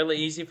was fairly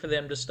easy for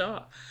them to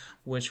stop,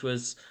 which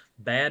was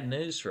bad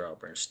news for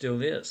Auburn. It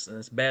still is, and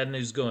it's bad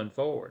news going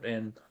forward.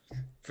 And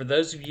for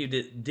those of you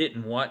that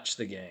didn't watch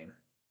the game,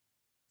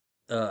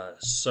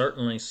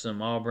 certainly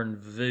some Auburn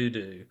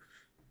voodoo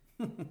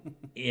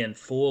in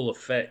full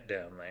effect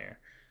down there.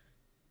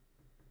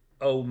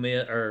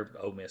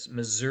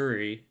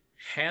 Missouri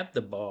had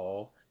the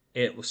ball.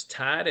 It was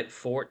tied at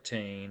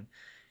 14.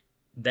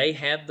 They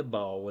had the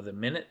ball with a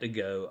minute to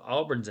go.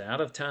 Auburn's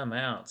out of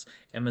timeouts,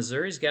 and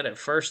Missouri's got it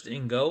first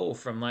and goal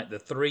from like the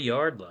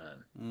 3-yard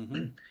line.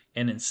 Mm-hmm.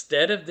 And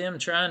instead of them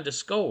trying to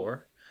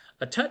score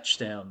a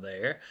touchdown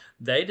there,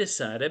 they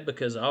decided,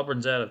 because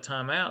Auburn's out of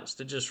timeouts,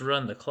 to just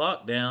run the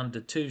clock down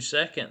to 2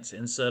 seconds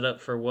and set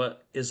up for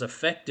what is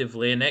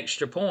effectively an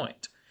extra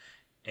point.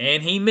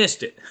 And he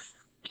missed it.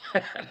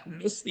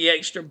 Missed the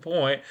extra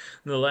point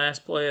in the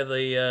last play of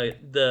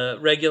the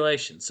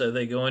regulation, so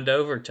they go into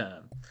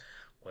overtime.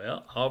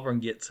 Well, Auburn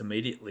gets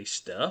immediately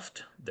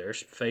stuffed. They're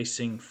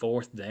facing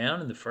fourth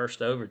down in the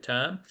first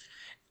overtime,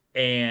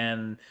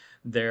 and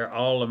their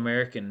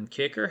All-American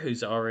kicker,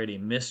 who's already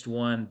missed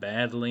one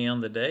badly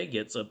on the day,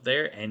 gets up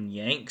there and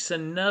yanks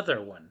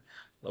another one.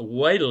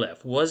 Way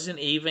left, wasn't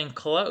even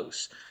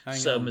close.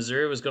 So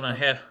Missouri was going to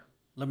have.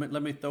 Let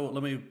me throw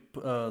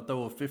a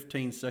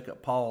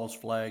 15-second pause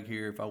flag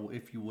here,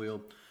 if you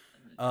will.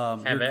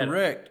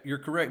 You're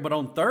correct. But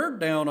on third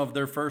down of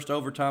their first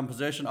overtime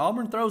possession,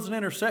 Auburn throws an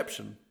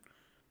interception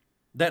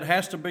that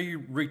has to be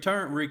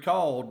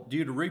recalled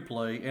due to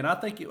replay. And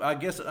I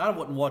guess I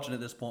wasn't watching at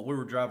this point. We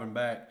were driving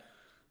back.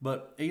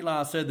 But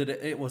Eli said that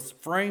it was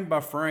frame by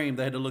frame.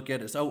 They had to look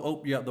at it.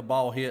 So, the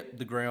ball hit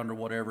the ground or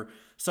whatever.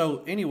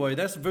 So, anyway,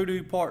 that's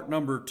voodoo part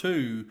number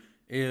 2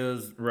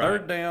 is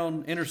third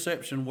down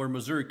interception where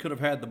Missouri could have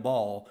had the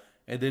ball.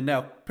 and then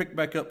now pick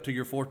back up to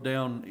your fourth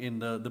down in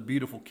the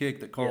beautiful kick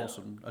that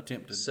Carlson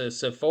attempted.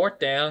 So fourth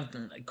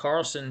down,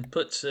 Carlson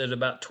puts it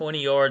about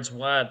 20 yards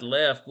wide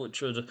left,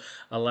 which would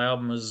allow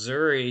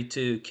Missouri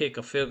to kick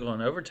a field goal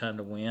in overtime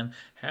to win.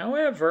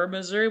 However,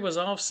 Missouri was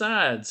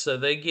offside, so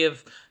they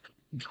give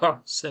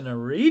Carlson a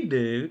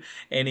redo,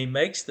 and he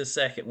makes the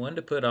second one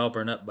to put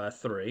Auburn up by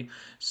 3.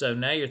 So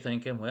now you're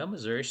thinking, well,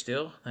 Missouri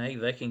still, hey,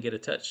 they can get a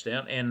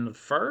touchdown. And the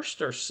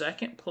first or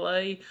second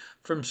play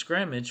from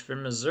scrimmage for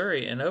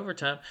Missouri in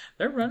overtime,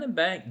 their running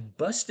back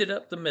busted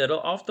up the middle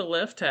off the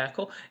left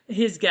tackle.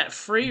 He's got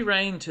free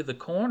reign to the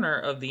corner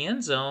of the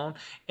end zone,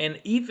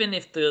 and even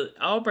if the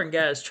Auburn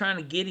guy is trying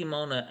to get him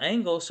on an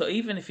angle, so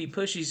even if he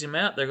pushes him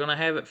out, they're going to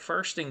have it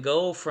first and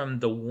goal from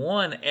the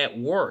 1 at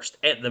worst,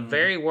 at the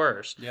very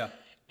worst. Yeah.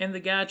 And the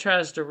guy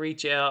tries to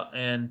reach out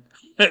and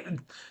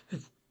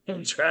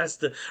tries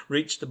to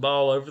reach the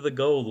ball over the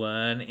goal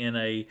line in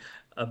a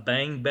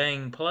bang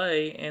bang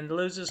play and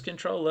loses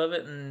control of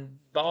it, and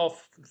ball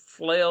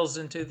flails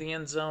into the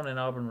end zone and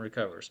Auburn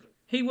recovers.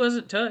 He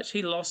wasn't touched.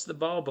 He lost the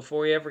ball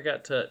before he ever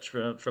got touched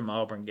from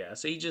Auburn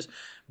guys. So he just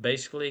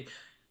basically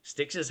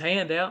sticks his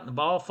hand out and the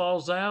ball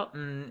falls out,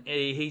 and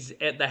he's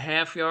at the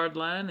half-yard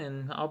line,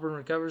 and Auburn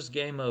recovers,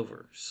 game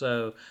over.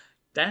 So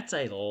that's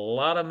a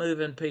lot of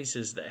moving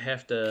pieces that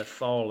have to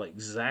fall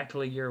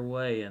exactly your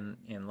way, and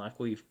like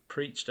we've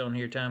preached on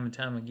here time and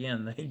time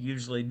again, they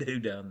usually do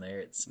down there.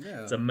 It's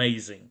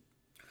amazing.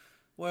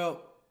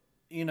 Well,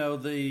 and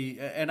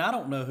I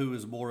don't know who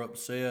is more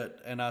upset,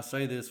 and I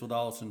say this with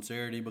all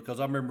sincerity because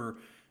I remember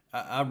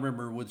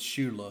with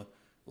Shula,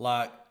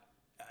 like,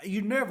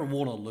 you never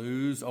want to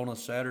lose on a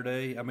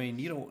Saturday. I mean,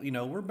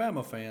 we're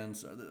Bama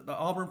fans. The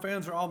Auburn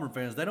fans are Auburn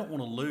fans. They don't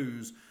want to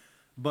lose.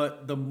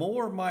 But the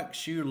more Mike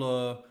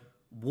Shula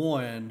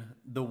won,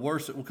 the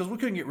worse it, because we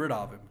couldn't get rid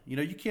of him.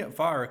 You can't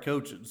fire a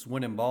coach that's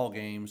winning ball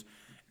games.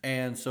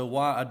 And so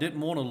while I didn't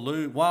want to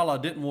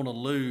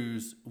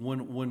lose,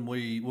 when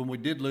we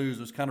did lose,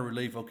 it was kind of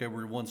relief. Okay,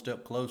 we're one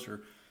step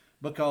closer,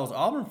 because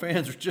Auburn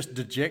fans are just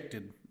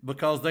dejected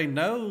because they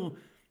know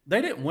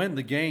they didn't win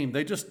the game.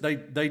 They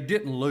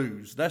didn't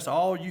lose. That's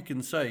all you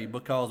can say,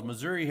 because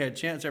Missouri had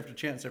chance after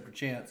chance after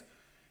chance.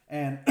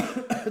 And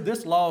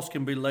this loss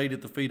can be laid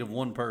at the feet of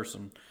one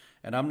person.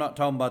 And I'm not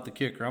talking about the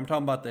kicker. I'm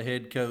talking about the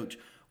head coach.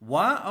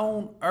 Why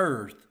on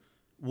earth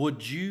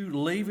would you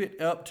leave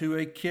it up to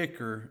a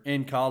kicker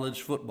in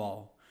college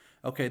football?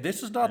 Okay,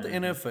 this is not the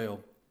NFL.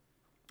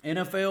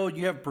 NFL,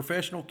 you have a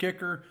professional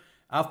kicker.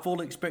 I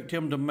fully expect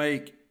him to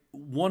make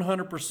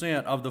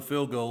 100% of the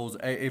field goals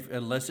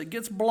unless it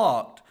gets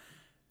blocked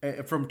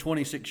from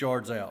 26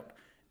 yards out.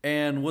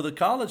 And with a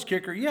college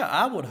kicker,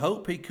 I would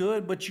hope he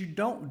could, but you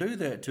don't do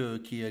that to a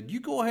kid.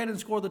 You go ahead and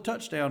score the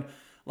touchdown.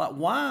 Like,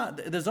 why?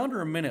 There's under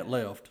a minute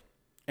left.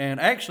 And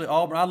actually,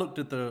 Auburn, I looked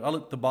at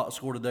the box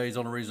score today is the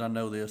only reason I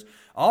know this.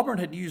 Auburn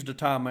had used a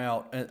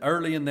timeout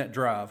early in that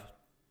drive.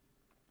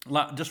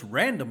 Like, just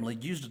randomly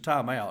used a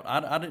timeout.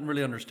 I didn't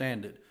really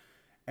understand it.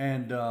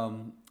 And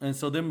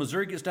so then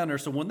Missouri gets down there.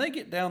 So when they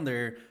get down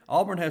there,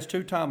 Auburn has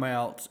 2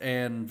 timeouts,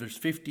 and there's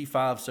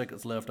 55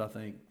 seconds left, I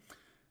think.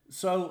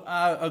 So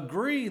I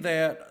agree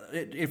that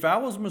if I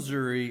was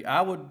Missouri,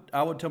 I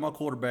would tell my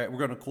quarterback, we're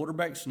going to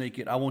quarterback sneak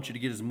it. I want you to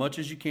get as much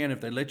as you can.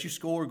 If they let you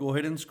score, go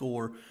ahead and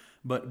score.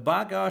 But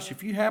by gosh,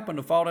 if you happen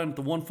to fall down at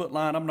the 1 foot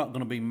line, I'm not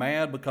going to be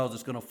mad, because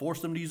it's going to force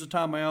them to use a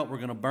timeout. We're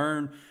going to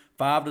burn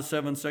 5 to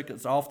 7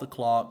 seconds off the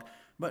clock.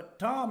 But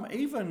Tom,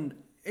 even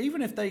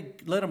if they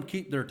let them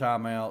keep their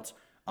timeouts,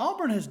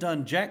 Auburn has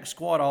done jack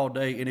squat all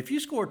day. And if you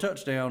score a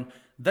touchdown,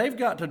 they've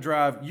got to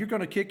drive. You're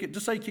going to kick it,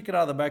 just say kick it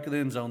out of the back of the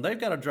end zone. They've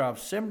got to drive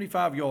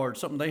 75 yards,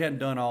 something they hadn't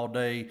done all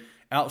day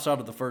outside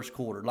of the first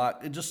quarter. Like,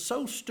 it's just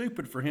so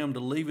stupid for him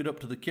to leave it up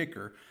to the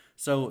kicker.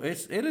 So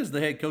it is the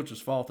head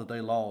coach's fault that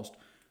they lost.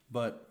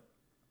 But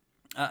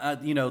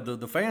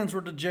the fans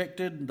were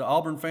dejected. The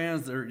Auburn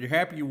fans, you're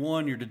happy you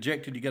won. You're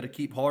dejected. You got to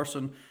keep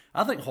Harsin.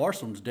 I think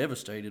Harsin's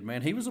devastated,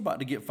 man. He was about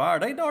to get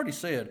fired. They'd already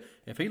said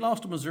if he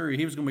lost to Missouri,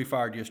 he was going to be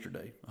fired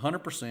yesterday,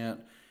 100%.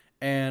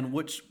 And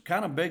which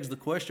kind of begs the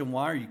question,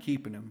 why are you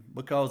keeping him?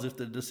 Because if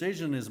the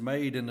decision is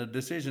made, and the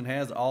decision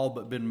has all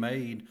but been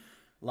made,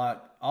 like,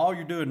 all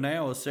you're doing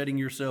now is setting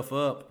yourself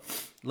up.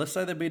 Let's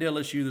say they beat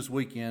LSU this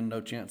weekend.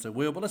 No chance they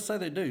will, but let's say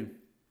they do.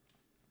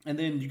 And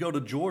then you go to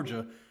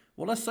Georgia.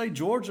 Well, let's say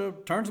Georgia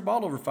turns the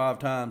ball over 5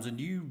 times and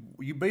you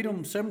beat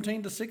them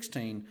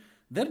 17-16.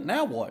 Then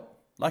now what?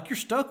 Like, you're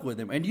stuck with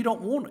him, and you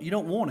don't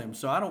want him.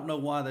 So I don't know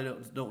why they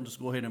don't just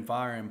go ahead and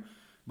fire him.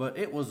 But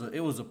it was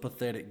a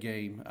pathetic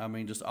game. I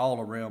mean, just all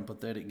around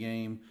pathetic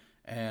game,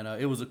 and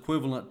it was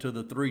equivalent to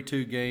the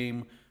 3-2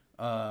 game.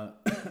 I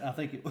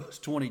think it was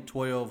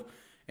 2012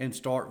 in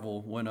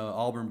Starkville when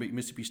Auburn beat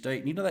Mississippi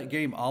State. And that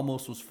game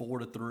almost was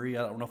 4-3.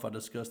 I don't know if I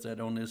discussed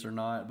that on this or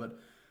not, but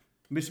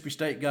Mississippi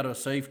State got a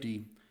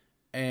safety,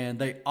 and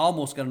they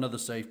almost got another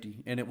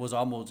safety, and it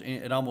almost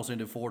ended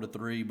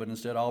 4-3. But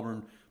instead,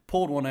 Auburn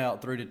pulled one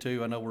out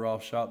 3-2. I know we're all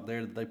shocked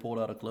there that they pulled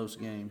out a close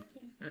game.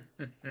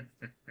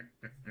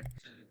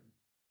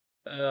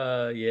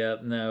 Yeah,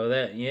 no,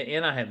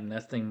 and I have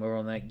nothing more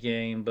on that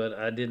game, but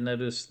I did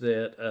notice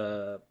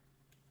that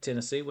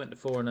Tennessee went to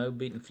 4-0,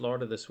 beating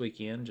Florida this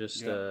weekend.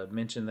 Just Yeah.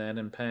 mention that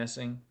in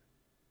passing.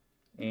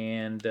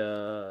 And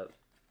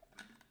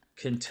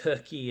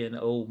Kentucky and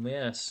Ole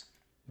Miss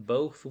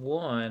both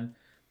won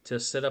to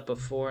set up a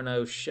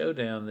 4-0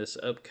 showdown this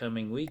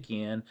upcoming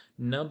weekend.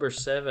 Number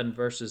 7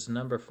 versus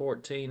number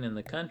 14 in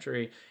the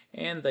country,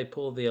 and they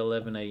pulled the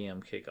 11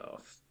 a.m.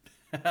 kickoff.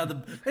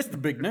 It's the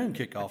big noon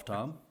kickoff,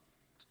 Tom.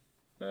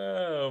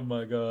 Oh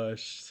my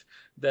gosh.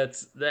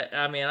 That's that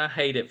I mean, I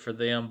hate it for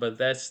them, but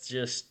that's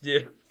just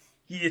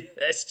yeah,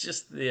 that's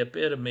just the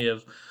epitome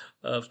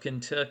of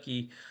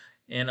Kentucky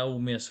and Ole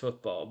Miss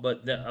football.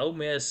 But the Ole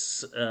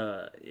Miss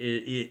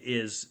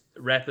is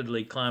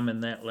rapidly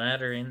climbing that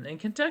ladder, and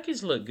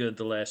Kentucky's looked good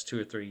the last 2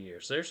 or 3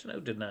 years. There's no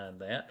denying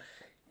that.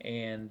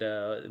 And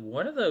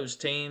one of those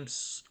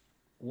teams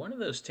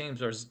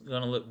are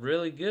going to look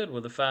really good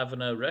with a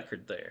 5-0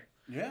 record there.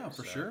 Yeah,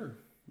 for sure.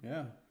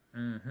 Yeah.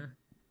 Mm-hmm.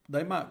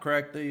 They might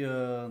crack the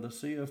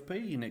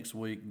CFP next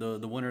week.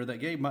 The winner of that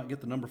game might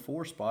get the number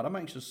 4 spot. I'm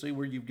anxious to see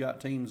where you've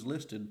got teams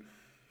listed,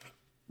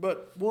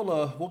 but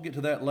we'll get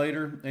to that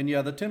later. And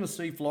yeah, the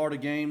Tennessee Florida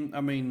game.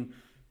 I mean,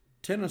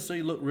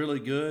 Tennessee looked really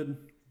good.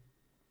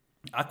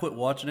 I quit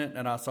watching it,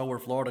 and I saw where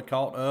Florida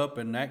caught up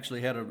and actually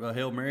had a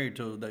Hail Mary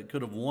that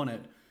could have won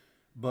it.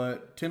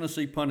 But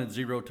Tennessee punted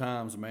 0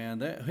 times, man.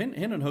 That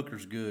Hendon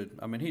Hooker's good.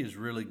 I mean, he is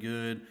really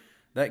good.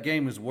 That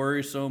game is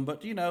worrisome,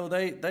 but you know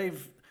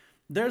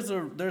there's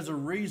a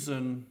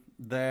reason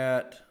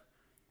that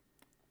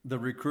the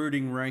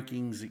recruiting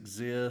rankings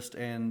exist,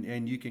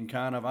 and you can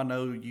kind of, I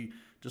know you,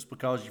 just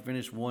because you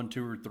finish 1,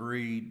 2, or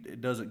 3,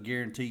 it doesn't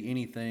guarantee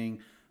anything,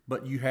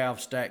 but you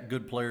have stacked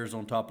good players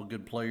on top of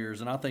good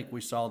players, and I think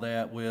we saw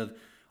that with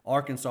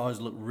Arkansas has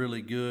looked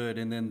really good,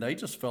 and then they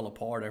just fell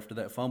apart after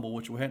that fumble,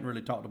 which we hadn't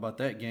really talked about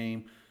that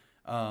game.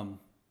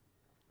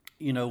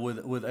 You know,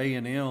 with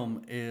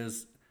A&M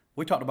is,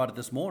 we talked about it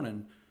this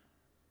morning,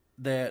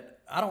 that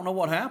I don't know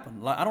what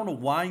happened. Like, I don't know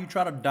why you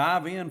try to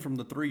dive in from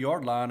the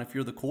 3-yard line if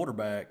you're the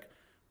quarterback,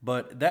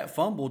 but that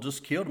fumble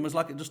just killed them. It's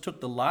like it just took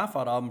the life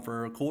out of them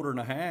for a quarter and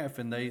a half,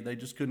 and they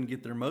just couldn't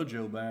get their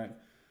mojo back.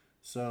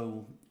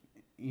 So,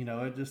 you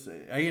know, it just,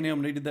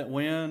 A&M needed that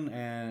win,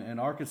 and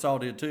Arkansas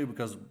did too,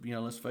 because, you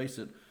know, let's face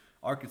it,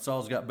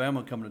 Arkansas's got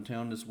Bama coming to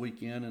town this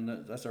weekend,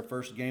 and that's our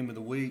first game of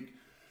the week.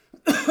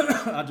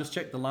 I just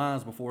checked the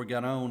lines before we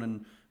got on,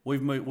 and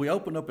we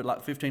opened up at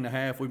like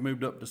 15.5. We've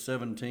moved up to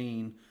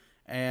 17.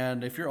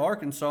 And if you're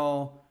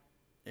Arkansas,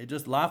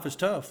 life is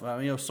tough. I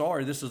mean, you know,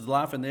 sorry, this is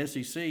life in the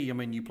SEC. I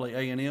mean, you play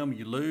A&M,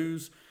 you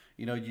lose.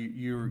 You know,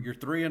 you're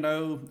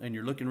 3-0, and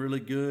you're looking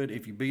really good.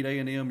 If you beat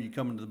A&M, you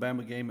come into the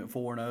Bama game at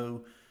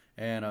 4-0,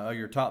 and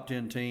you're a top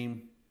 10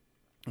 team.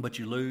 But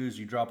you lose,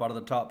 you drop out of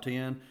the top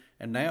 10,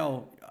 and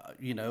now,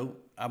 you know,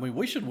 I mean,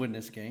 we should win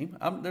this game.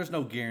 There's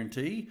no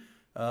guarantee.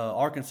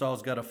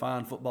 Arkansas's got a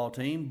fine football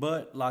team,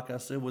 but like I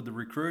said, with the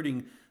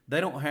recruiting, they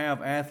don't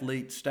have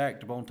athletes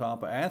stacked up on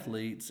top of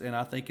athletes, and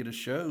I think it'll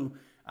show.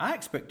 I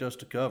expect us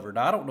to cover it.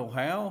 I don't know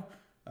how,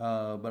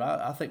 but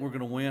I think we're going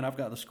to win. I've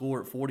got the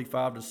score at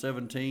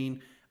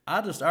 45-17.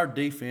 Our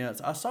defense.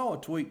 I saw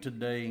a tweet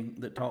today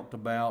that talked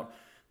about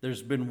there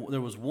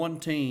was one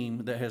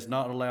team that has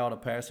not allowed a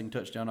passing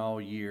touchdown all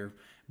year,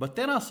 but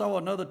then I saw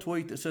another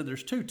tweet that said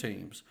there's 2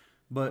 teams.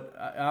 But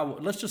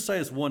let's just say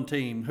it's one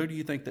team. Who do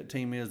you think that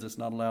team is that's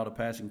not allowed a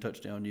passing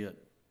touchdown yet?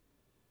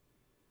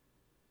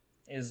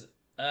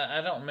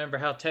 I don't remember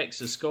how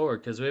Texas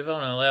scored because we've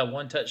only allowed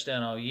 1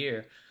 touchdown all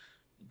year.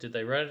 Did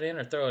they run it in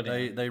or throw it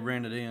in? They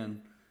ran it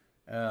in.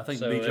 I think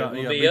So Bijan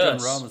it will be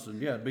us.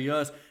 Robinson. Yeah, it'd be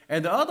us.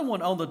 And the other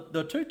one on the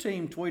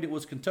 2-team tweet, it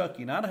was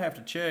Kentucky. And I'd have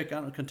to check.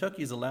 I know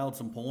Kentucky's allowed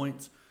some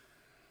points.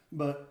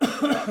 But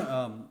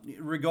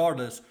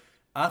regardless,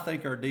 I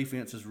think our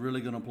defense is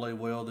really going to play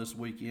well this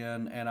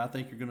weekend. And I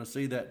think you're going to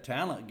see that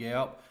talent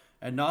gap.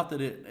 And not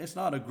that it's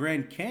not a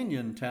Grand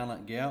Canyon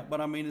talent gap, but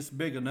I mean, it's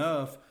big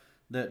enough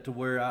that to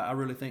where I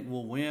really think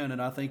we'll win.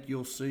 And I think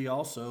you'll see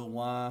also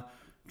why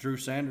Drew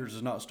Sanders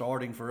is not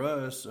starting for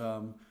us.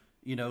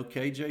 You know,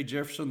 KJ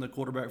Jefferson, the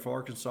quarterback for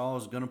Arkansas,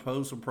 is going to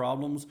pose some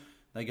problems.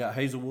 They got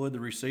Hazelwood, the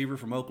receiver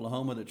from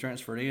Oklahoma that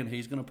transferred in.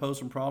 He's going to pose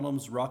some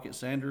problems. Rocket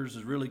Sanders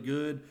is really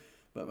good.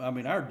 But, I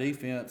mean, our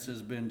defense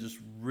has been just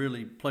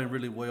really playing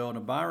really well.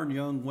 And Byron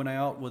Young went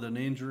out with an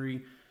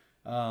injury.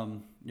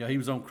 Yeah, he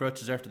was on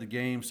crutches after the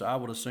game, so I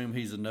would assume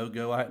he's a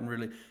no-go. I hadn't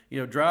really,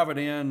 driving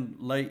in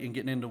late and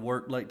getting into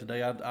work late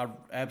today, I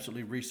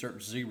absolutely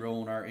researched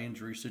zero on our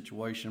injury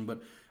situation,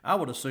 but I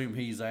would assume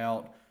he's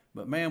out.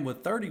 But, man,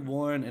 with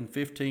 31 and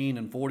 15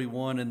 and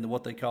 41 and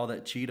what they call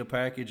that cheetah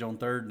package on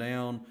third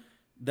down,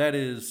 that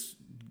is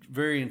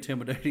very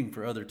intimidating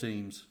for other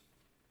teams.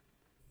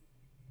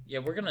 Yeah,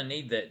 we're going to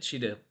need that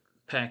cheetah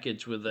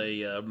package with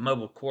a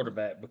mobile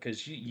quarterback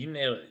because you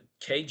nailed it.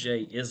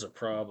 KJ is a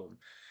problem.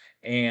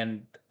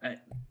 And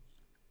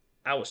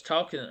I was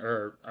talking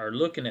or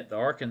looking at the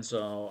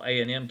Arkansas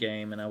A&M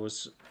game, and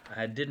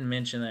I didn't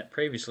mention that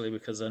previously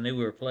because I knew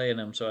we were playing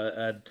them,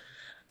 so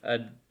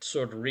I'd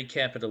sort of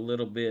recap it a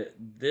little bit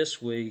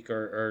this week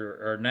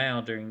or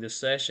now during this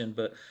session.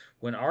 But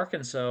when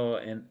Arkansas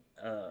and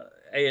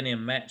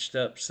A&M matched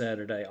up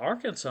Saturday,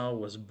 Arkansas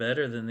was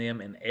better than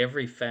them in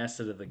every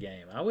facet of the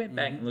game. I went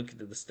back and looked at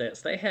the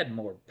stats. They had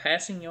more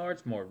passing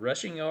yards, more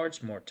rushing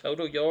yards, more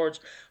total yards,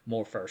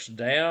 more first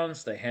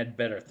downs. They had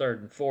better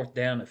third and fourth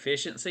down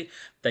efficiency.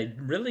 They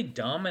really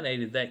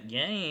dominated that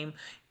game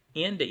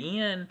end to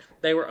end.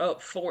 They were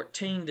up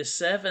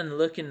 14-7,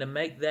 looking to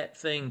make that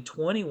thing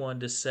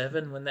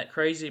 21-7 when that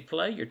crazy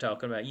play you're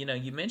talking about.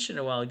 You mentioned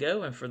a while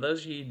ago, and for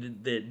those of you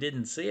that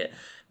didn't see it,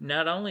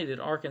 not only did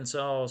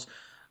Arkansas's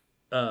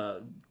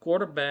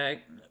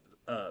quarterback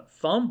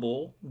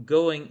fumble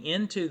going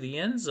into the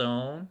end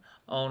zone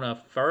on a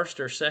first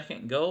or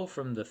second goal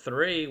from the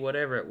 3,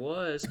 whatever it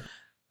was,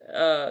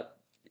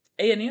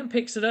 A&M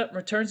picks it up and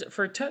returns it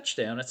for a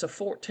touchdown. It's a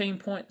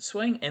 14-point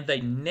swing, and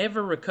they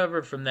never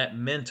recovered from that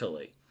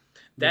mentally.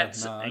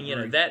 That's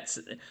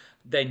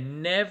they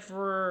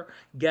never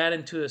got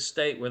into a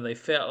state where they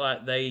felt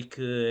like they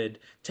could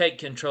take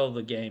control of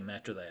the game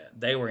after that.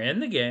 They were in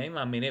the game.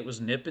 I mean, it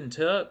was nip and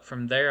tuck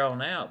from there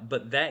on out,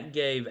 but that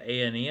gave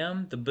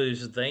A&M the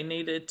boost they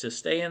needed to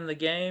stay in the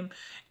game,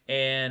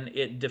 and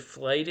it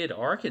deflated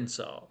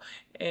Arkansas.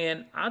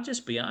 And I'll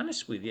just be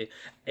honest with you,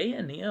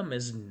 A&M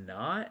is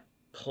not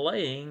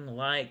playing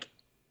like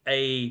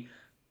a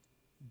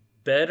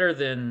better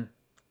than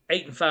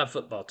 8-5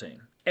 football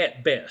team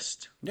at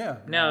best. Yeah,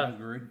 Now, I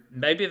agree.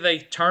 maybe they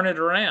turn it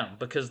around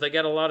because they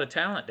got a lot of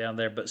talent down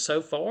there, but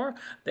so far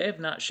they have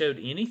not showed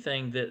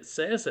anything that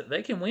says that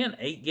they can win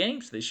 8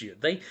 games this year.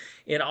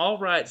 In all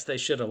rights, they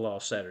should have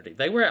lost Saturday.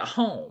 They were at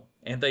home,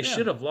 and they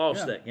should have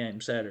lost that game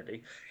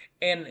Saturday.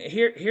 And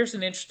here's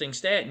an interesting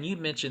stat, and you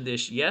mentioned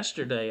this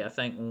yesterday, I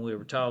think, when we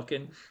were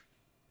talking,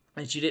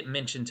 that you didn't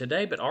mention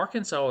today, but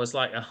Arkansas is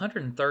like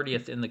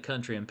 130th in the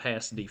country in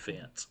pass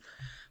defense.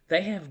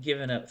 They have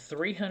given up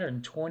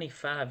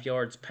 325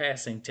 yards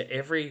passing to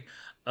every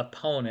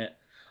opponent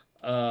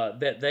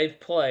that they've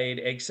played,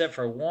 except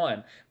for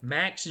one.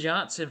 Max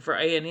Johnson for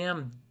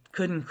A&M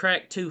couldn't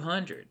crack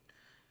 200.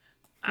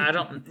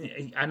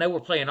 I know we're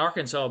playing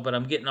Arkansas, but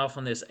I'm getting off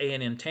on this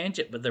A&M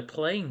tangent, but they're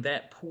playing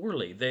that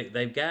poorly.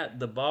 They've got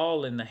the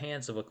ball in the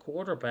hands of a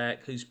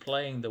quarterback who's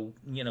playing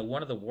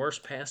one of the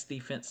worst pass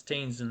defense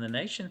teams in the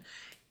nation,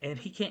 and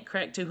he can't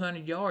crack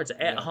 200 yards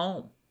at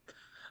home.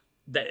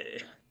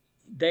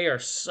 They are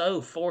so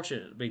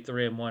fortunate to be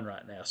 3-1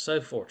 right now. So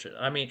fortunate.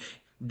 I mean,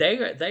 they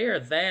are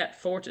that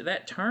fortunate,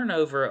 that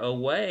turnover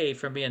away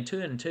from being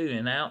 2-2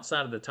 and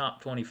outside of the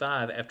top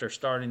 25 after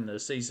starting the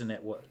season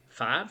at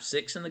 5,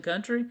 6 in the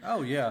country.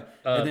 Oh yeah,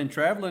 and then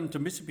traveling to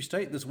Mississippi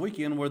State this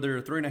weekend, where they're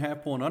a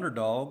 3.5-point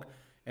underdog,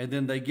 and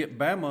then they get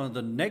Bama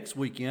the next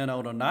weekend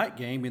on a night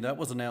game. And that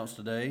was announced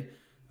today.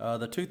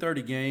 The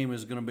 2:30 game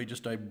is going to be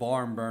just a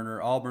barn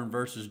burner. Auburn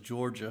versus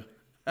Georgia,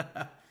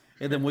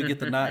 and then we get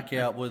the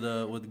nightcap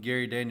with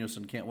Gary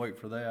Danielson. Can't wait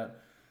for that.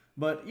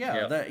 But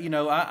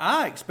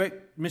I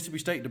expect Mississippi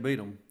State to beat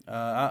them.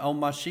 On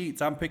my sheets,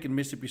 I'm picking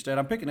Mississippi State.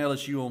 I'm picking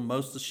LSU on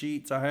most of the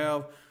sheets I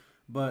have,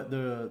 but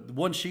the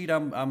one sheet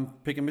I'm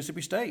picking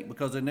Mississippi State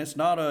because then it's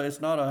not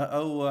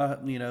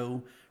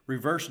a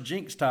reverse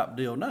jinx type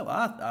deal. No,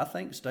 I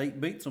think State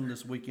beats them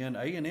this weekend.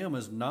 A&M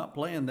is not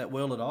playing that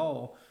well at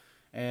all,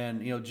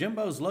 and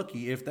Jimbo's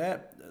lucky if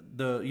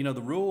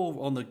the rule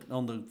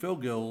on the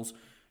field goals.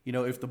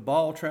 If the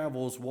ball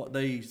travels what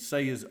they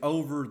say is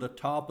over the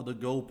top of the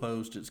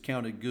goalpost, it's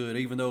counted good,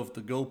 even though if the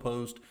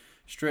goalpost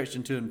stretched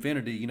into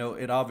infinity,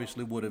 it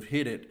obviously would have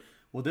hit it.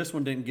 Well, this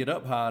one didn't get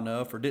up high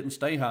enough or didn't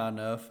stay high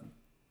enough,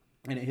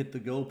 and it hit the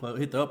goalpost,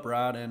 hit the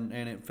upright, and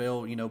it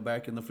fell,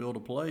 back in the field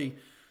of play.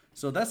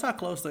 So that's how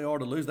close they are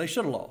to lose. They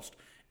should have lost.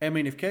 I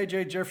mean, if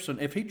KJ Jefferson,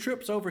 if he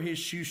trips over his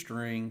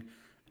shoestring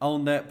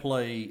on that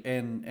play,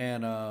 and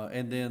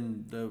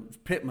then the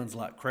Pittman's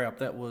like crap.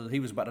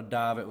 He was about to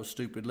dive. It was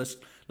stupid. Let's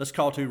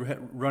call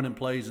 2 running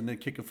plays and then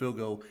kick a field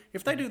goal.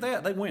 If they do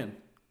that, they win.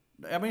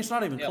 I mean, it's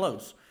not even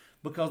close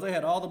because they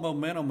had all the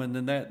momentum, and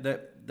then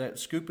that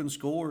scoop and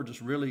score just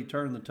really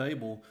turned the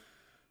table.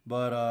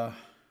 But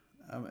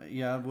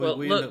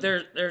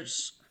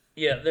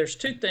there's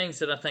 2 things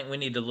that I think we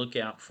need to look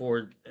out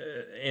for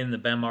in the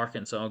Bama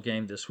Arkansas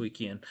game this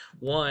weekend.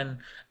 One,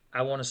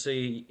 I want to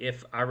see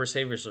if our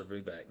receivers will be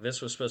back. This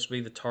was supposed to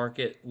be the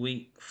target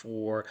week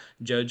for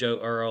JoJo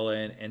Earl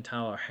and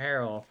Tyler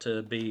Harrell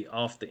to be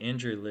off the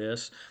injury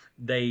list.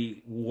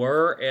 They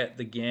were at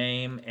the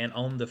game and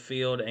on the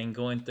field and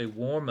going through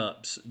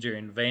warm-ups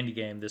during the Vandy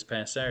game this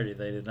past Saturday.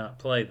 They did not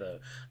play, though,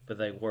 but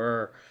they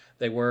were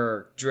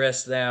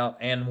dressed out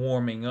and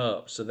warming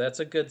up. So that's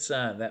a good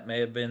sign. That may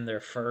have been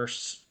their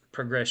first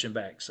progression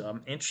back. So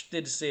I'm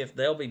interested to see if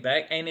they'll be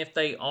back. And if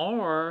they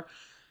are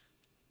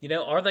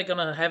they going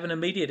to have an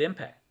immediate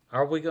impact?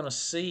 Are we going to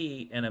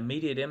see an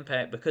immediate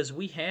impact? Because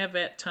we have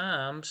at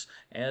times,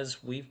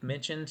 as we've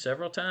mentioned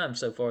several times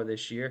so far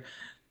this year,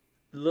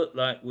 looked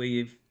like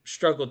we've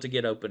struggled to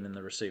get open in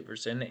the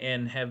receivers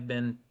and have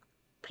been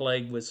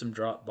plagued with some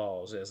drop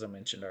balls, as I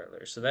mentioned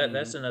earlier. So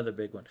that's another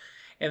big one.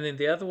 And then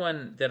the other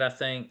one that I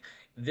think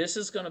This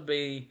is going to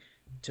be,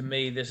 to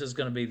me, this is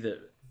going to be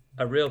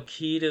a real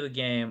key to the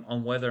game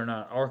on whether or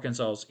not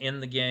Arkansas is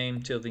in the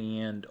game till the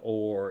end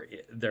or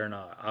they're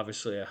not.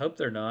 Obviously, I hope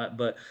they're not,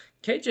 but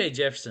KJ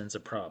Jefferson's a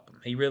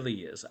problem. He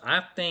really is.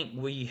 I think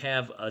we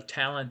have a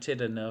talented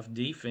enough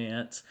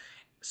defense,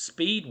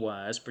 speed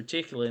wise,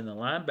 particularly in the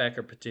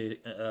linebacker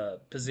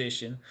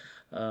position,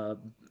 uh,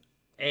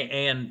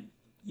 and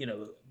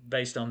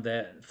based on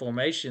that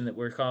formation that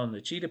we're calling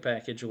the cheetah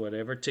package or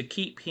whatever, to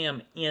keep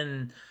him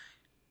in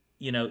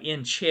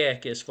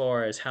check as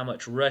far as how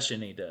much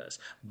rushing he does.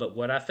 But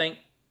what I think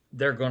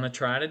they're going to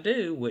try to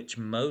do, which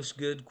most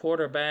good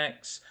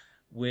quarterbacks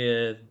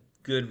with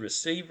good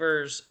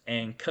receivers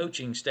and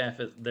coaching staff,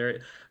 they're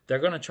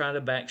going to try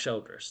to back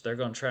shoulders. They're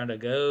going to try to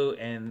go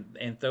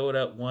and throw it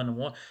up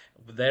 1-1.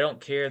 They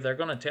don't care. They're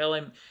going to tell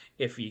him,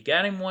 if you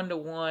got him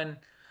 1-1,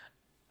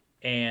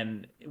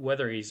 and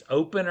whether he's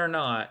open or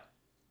not,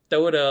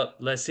 throw it up.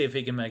 Let's see if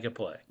he can make a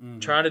play.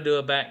 Try to do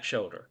a back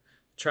shoulder.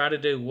 Try to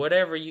do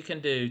whatever you can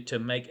do to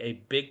make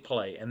a big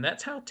play. And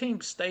that's how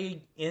teams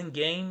stay in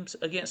games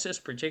against us,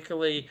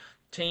 particularly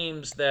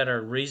teams that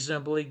are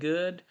reasonably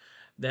good.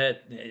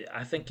 That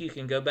I think you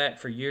can go back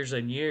for years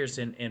and years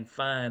and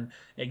find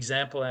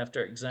example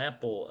after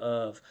example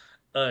of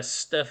us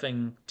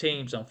stuffing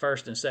teams on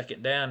first and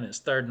second down, and it's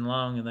third and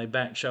long, and they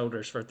back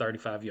shoulders for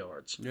 35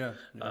 yards. Yeah.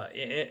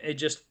 It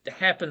just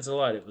happens a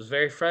lot. It was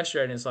very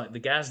frustrating. It's like the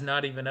guy's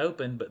not even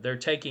open, but they're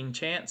taking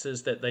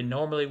chances that they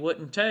normally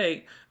wouldn't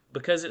take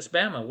because it's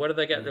Bama. What do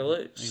they got to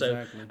lose?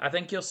 Exactly. So I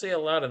think you'll see a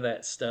lot of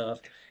that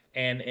stuff,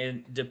 and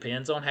it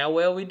depends on how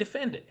well we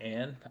defend it.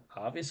 And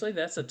obviously,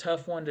 that's a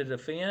tough one to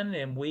defend,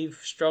 and we've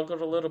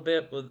struggled a little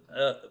bit with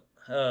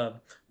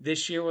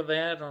this year with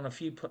that on a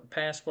few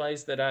pass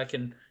plays that I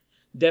can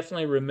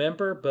definitely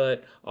remember.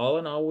 But all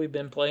in all, we've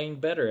been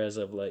playing better as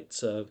of late.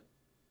 So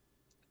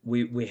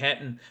we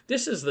hadn't.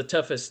 This is the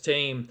toughest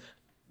team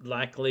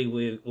likely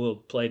we will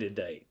play to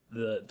date.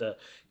 The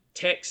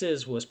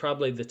Texas was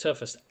probably the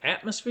toughest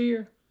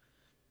atmosphere,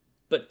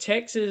 but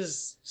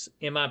Texas,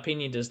 in my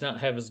opinion, does not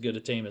have as good a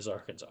team as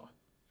Arkansas.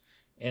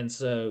 And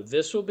so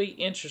this will be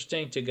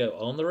interesting to go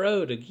on the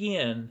road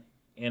again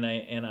in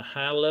a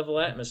high level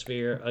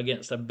atmosphere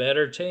against a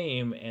better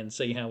team and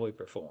see how we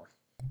perform.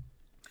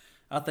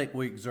 I think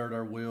we exert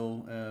our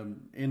will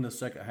in the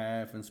second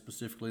half and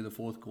specifically the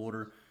fourth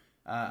quarter.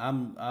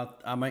 I'm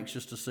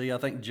anxious to see. I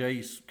think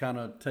Jace kind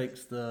of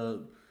takes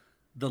the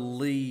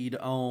lead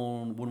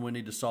on when we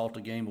need to salt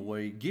a game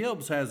away.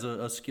 Gibbs has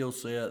a skill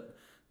set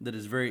that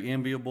is very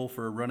enviable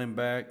for a running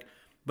back.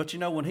 But,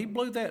 when he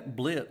blew that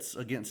blitz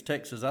against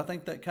Texas, I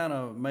think that kind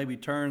of maybe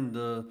turned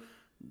the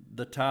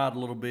tide a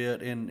little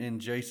bit in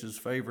Jace's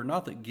favor.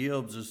 Not that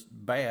Gibbs is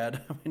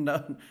bad. I mean,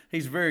 no,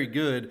 he's very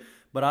good.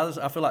 But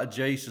I feel like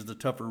Jace is the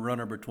tougher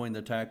runner between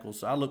the tackles.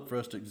 So I look for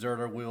us to exert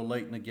our will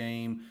late in the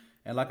game.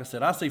 And like I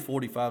said, I see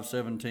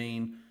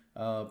 45-17,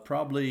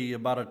 probably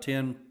about a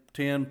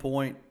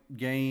 10-point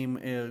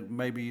game,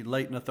 maybe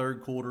late in the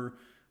third quarter.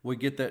 We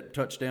get that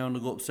touchdown to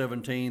go up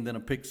 17, then a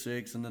pick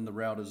six, and then the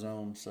route is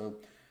on. So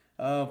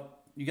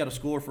you got a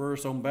score for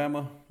us on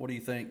Bama? What do you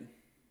think?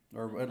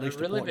 Or at least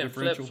I've really a point been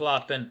differential?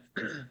 flip-flopping.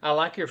 I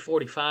like your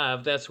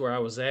 45. That's where I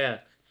was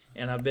at.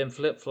 And I've been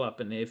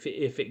flip-flopping. If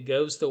it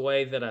goes the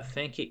way that I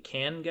think it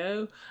can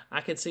go,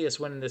 I could see us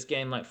winning this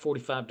game like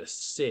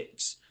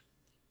 45-6.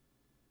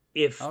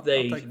 If I'll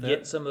they take that.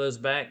 get some of those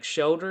back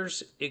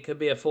shoulders, it could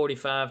be a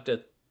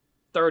 45-30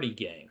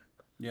 game.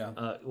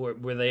 Yeah.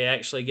 Where they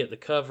actually get the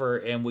cover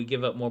and we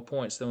give up more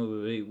points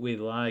than we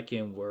like,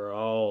 and we're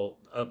all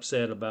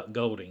upset about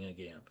Golding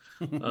again.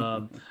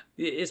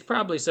 It's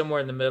probably somewhere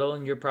in the middle,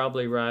 and you're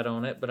probably right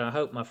on it. But I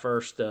hope my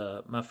first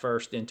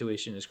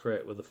intuition is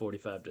correct with the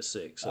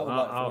 45-6. So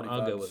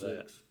I'll go with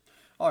that.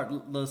 All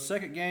right, the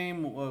second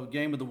game of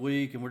the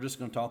week, and we're just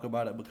going to talk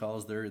about it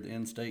because they're the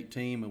in-state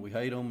team and we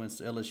hate them. It's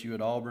LSU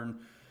at Auburn.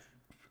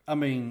 I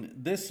mean,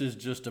 this is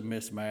just a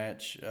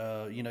mismatch.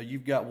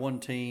 You've got one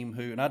team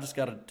who, and I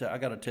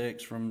got a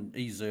text from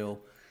Ezel,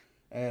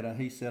 and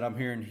he said, "I'm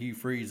hearing Hugh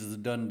Freeze is a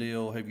done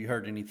deal. Have you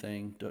heard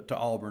anything?" To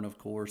Auburn, of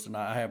course, and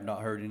I have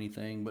not heard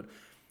anything. But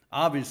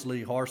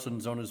obviously,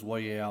 Harson's on his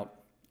way out,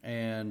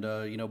 and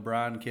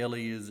Brian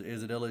Kelly is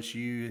at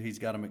LSU. He's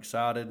got them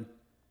excited.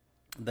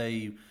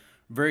 They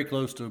very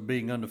close to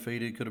being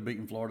undefeated. Could have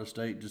beaten Florida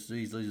State just as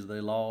easily as they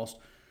lost.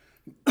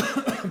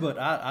 But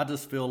I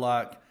just feel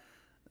like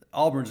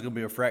Auburn's going to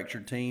be a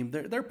fractured team.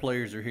 Their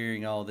players are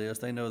hearing all this.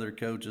 They know their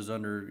coach is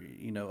under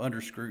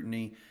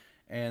scrutiny,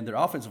 and their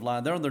offensive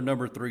line, they're on their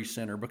number 3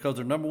 center because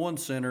their number 1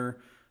 center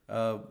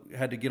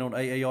had to get on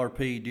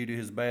AARP due to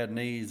his bad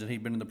knees, and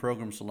he'd been in the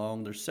program so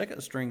long. Their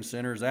second string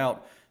center is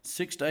out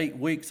 6 to 8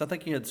 weeks. I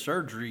think he had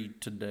surgery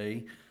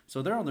today.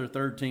 So they're on their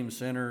third team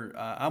center.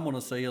 I'm going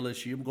to say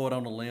LSU. I'm going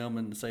on a limb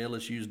and say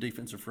LSU's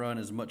defensive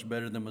front is much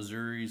better than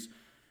Missouri's.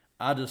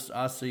 I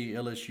see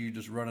LSU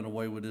just running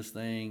away with this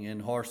thing,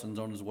 and Harson's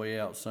on his way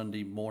out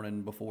Sunday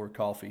morning before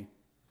coffee.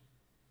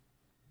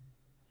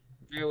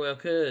 Very well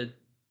could.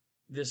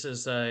 This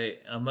is a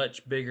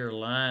much bigger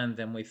line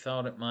than we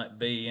thought it might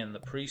be in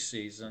the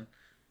preseason.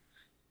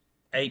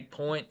 8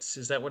 points.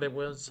 Is that what it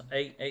was?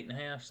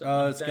 8.5, something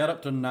like It's got that.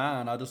 up to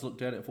 9. I just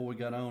looked at it before we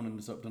got on, and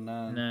it's up to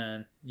 9.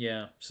 9.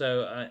 Yeah.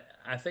 So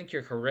I think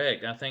you're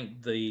correct. I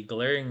think the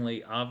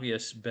glaringly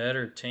obvious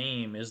better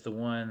team is the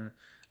one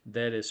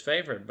that is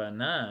favored by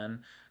 9.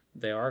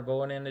 They are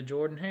going into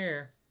Jordan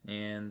Hare,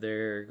 and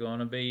they're going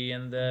to be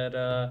in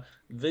that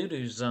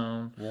voodoo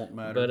zone. Won't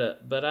matter.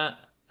 But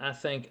I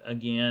think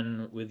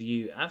again with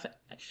you,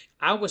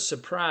 I was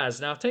surprised.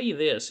 And I'll tell you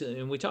this,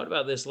 and we talked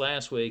about this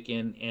last week,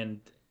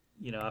 and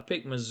I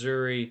picked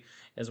Missouri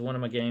as one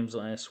of my games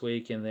last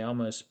week, and they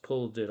almost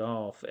pulled it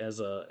off as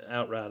a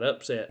outright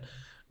upset.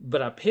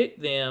 But I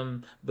picked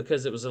them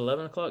because it was an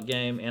 11 o'clock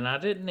game, and I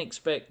didn't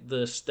expect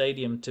the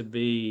stadium to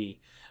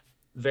be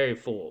very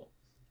full.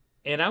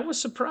 And I was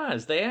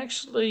surprised. They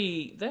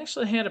actually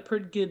had a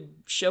pretty good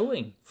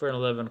showing for an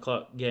 11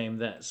 o'clock game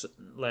that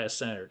last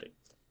Saturday.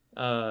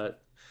 Uh,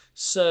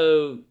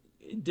 so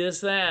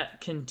does that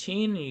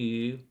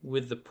continue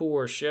with the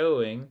poor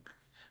showing?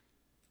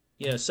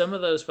 Some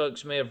of those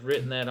folks may have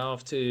written that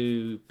off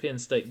to Penn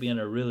State being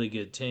a really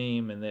good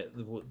team and that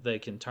they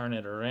can turn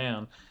it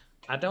around.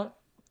 I don't,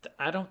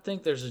 I don't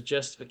think there's a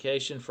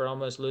justification for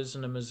almost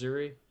losing to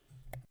Missouri,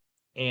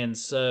 and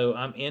so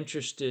I'm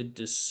interested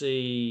to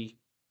see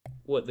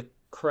what the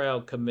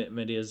crowd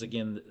commitment is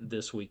again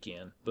this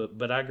weekend.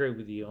 But I agree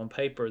with you. On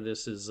paper,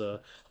 this is an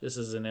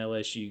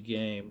LSU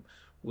game.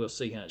 We'll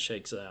see how it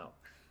shakes out.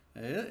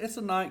 It's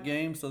a night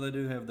game, so they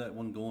do have that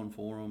one going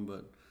for them.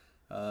 But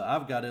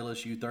I've got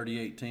LSU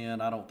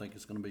 38-10. I don't think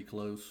it's going to be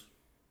close.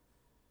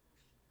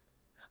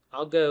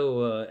 I'll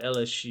go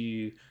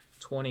LSU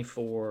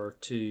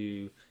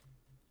 24-10.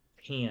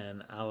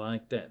 I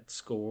like that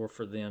score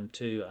for them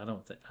too.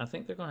 I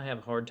think they're going to have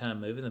a hard time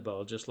moving the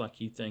ball, just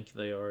like you think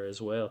they are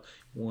as well.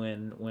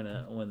 When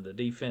the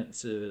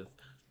defensive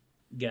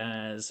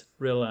guys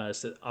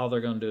realize that all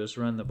they're going to do is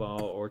run the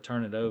ball or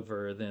turn it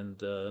over, then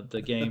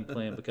the game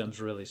plan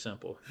becomes really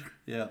simple.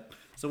 Yeah.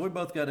 So we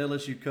both got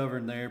LSU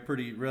covering there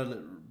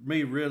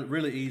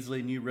really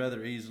easily, and you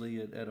rather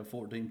easily at a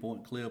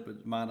 14-point clip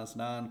at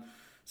 -9.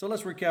 So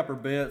let's recap our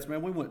bets,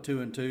 man. We went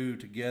 2-2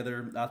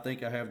 together. I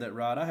think I have that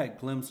right. I had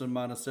Clemson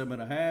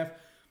 -7.5.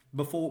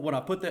 Before, when I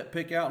put that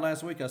pick out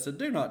last week, I said,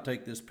 do not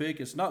take this pick.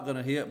 It's not going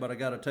to hit, but I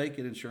got to take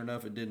it. And sure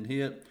enough, it didn't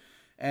hit.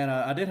 And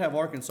I did have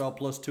Arkansas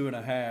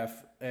 +2.5.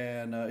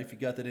 And if you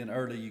got that in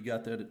early, you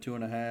got that at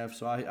 2.5.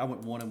 So I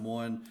went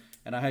 1-1.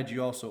 And I had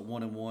you also at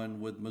 1-1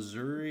 with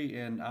Missouri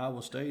and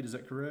Iowa State. Is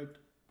that correct?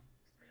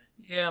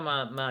 Yeah,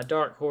 my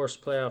dark horse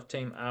playoff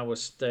team, Iowa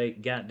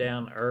State, got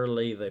down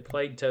early. They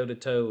played toe to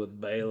toe with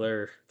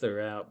Baylor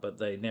throughout, but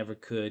they never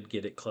could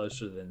get it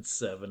closer than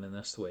 7, and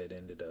that's the way it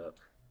ended up.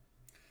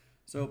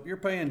 So you're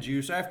paying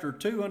juice after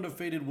 2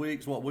 undefeated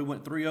weeks. What, we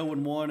went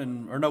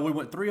 3-0-1 or no, we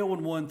went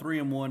 3-0-1,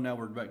 3-1. Now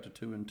we're back to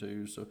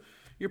 2-2. So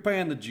you're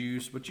paying the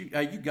juice, but you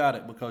got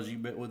it because you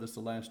bet with us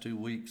the last 2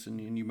 weeks and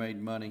you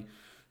made money.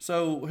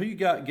 So who you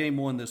got game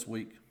 1 this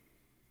week?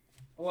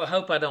 Well, I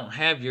hope I don't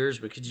have yours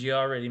because you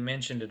already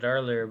mentioned it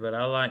earlier, but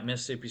I like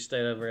Mississippi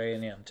State over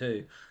A&M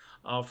too,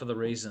 all for the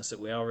reasons that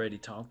we already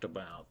talked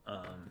about.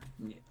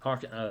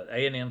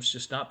 A&M's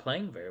just not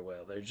playing very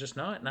well. They're just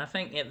not. And I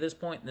think at this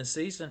point in the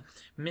season,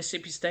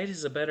 Mississippi State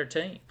is a better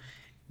team.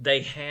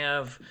 They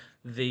have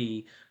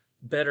the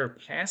better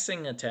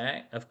passing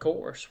attack, of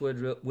course,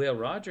 with Will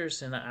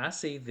Rogers, and I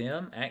see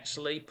them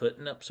actually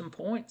putting up some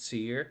points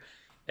here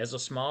as a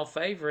small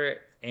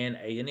favorite, and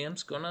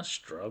A&M's going to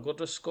struggle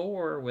to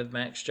score with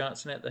Max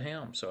Johnson at the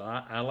helm. So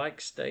I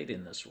like State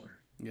in this one.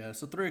 Yeah,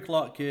 it's a 3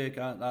 o'clock kick.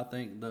 I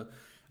think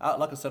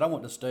like I said, I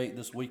went to State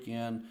this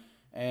weekend,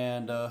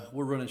 and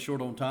we're running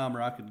short on time,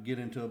 or I could get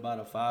into about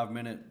a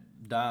 5-minute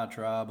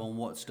diatribe on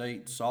what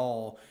State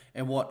saw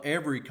and what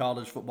every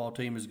college football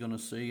team is going to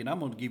see. And I'm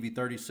going to give you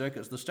 30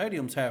 seconds. The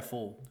stadium's half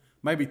full,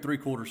 maybe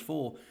 3/4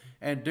 full.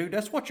 And, dude,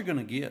 that's what you're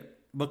going to get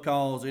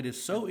because it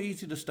is so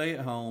easy to stay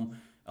at home.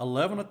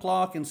 11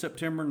 o'clock in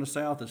September in the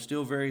South is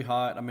still very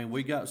hot. I mean,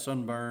 we got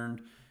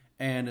sunburned,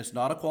 and it's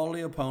not a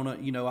quality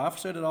opponent. I've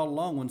said it all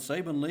along. When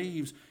Saban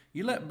leaves,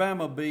 you let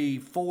Bama be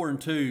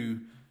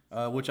 4-2,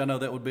 which I know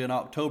that would be an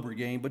October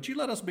game, but you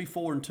let us be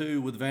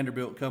 4-2 with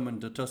Vanderbilt coming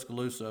to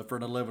Tuscaloosa for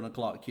an 11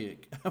 o'clock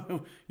kick.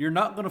 You're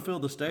not going to fill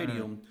the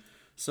stadium.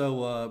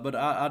 So, but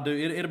I do.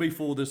 It'll be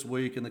full this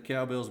week, and the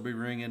cowbells will be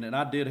ringing. And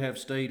I did have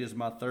State as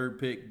my 3rd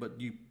pick, but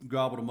you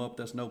gobbled them up.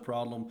 That's no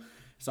problem.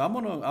 So I'm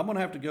gonna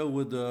have to go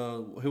with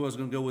who I was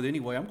gonna go with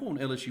anyway. I'm going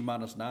LSU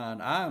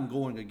 -9. I am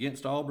going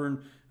against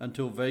Auburn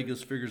until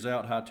Vegas figures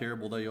out how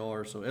terrible they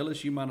are. So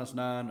LSU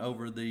 -9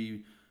 over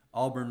the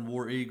Auburn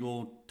War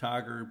Eagle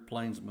Tiger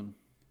Plainsman.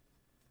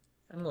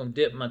 I'm going to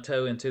dip my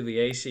toe into the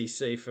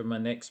ACC for my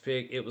next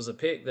pick. It was a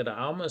pick that I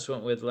almost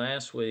went with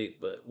last week,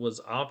 but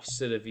was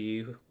opposite of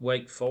you.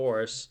 Wake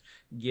Forest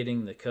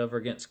getting the cover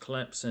against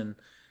Clemson.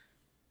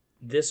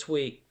 This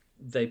week,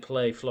 they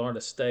play Florida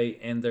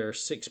State, and they're a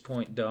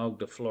 6-point dog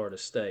to Florida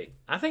State.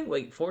 I think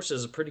Wake Forest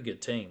is a pretty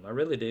good team. I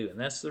really do, and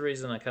that's the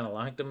reason I kind of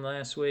liked them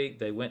last week.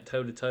 They went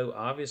toe-to-toe,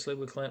 obviously,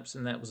 with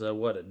Clemson. That was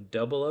a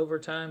double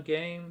overtime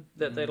game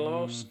that they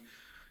lost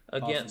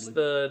against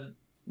Possibly.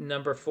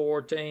 number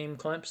 4 team,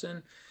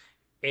 Clemson.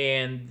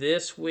 And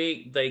this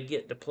week they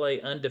get to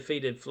play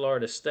undefeated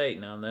Florida State.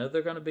 Now, I know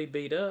they're going to be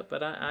beat up,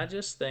 but I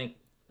just think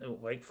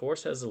Wake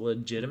Forest has a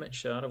legitimate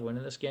shot of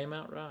winning this game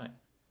outright.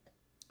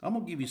 I'm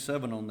going to give you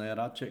 7 on that.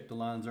 I checked the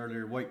lines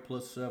earlier. Wake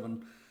plus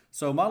 7.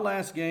 So my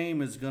last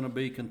game is going to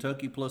be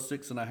Kentucky plus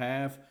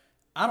 6.5.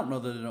 I don't know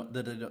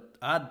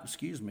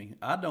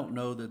I don't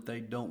know that they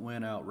don't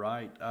win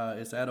outright.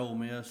 It's at Ole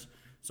Miss,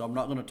 so I'm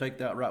not going to take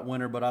that right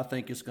winner. But I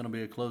think it's going to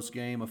be a close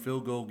game, a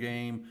field goal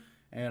game,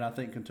 and I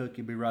think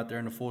Kentucky will be right there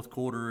in the fourth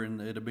quarter, and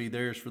it'll be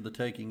theirs for the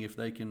taking if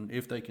they can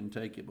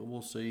take it. But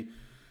we'll see.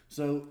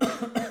 So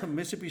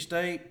Mississippi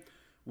State,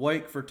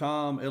 Wake for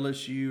Tom,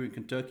 LSU, and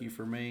Kentucky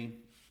for me.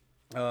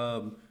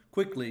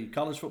 Quickly,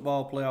 college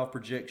football playoff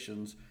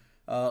projections.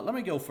 Let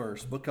me go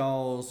first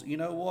because you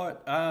know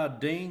what? I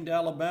dinged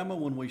Alabama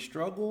when we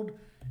struggled,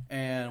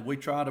 and we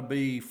try to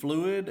be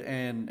fluid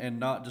and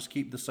not just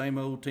keep the same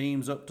old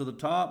teams up to the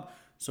top.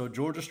 So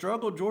Georgia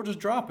struggled, Georgia's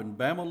dropping.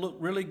 Bama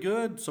looked really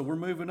good, so we're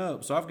moving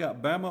up. So I've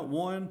got Bama at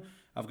 1,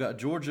 I've got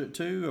Georgia at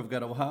 2, I've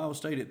got Ohio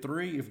State at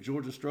 3. If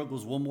Georgia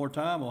struggles one more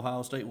time,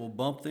 Ohio State will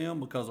bump them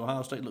because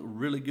Ohio State looked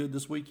really good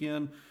this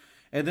weekend.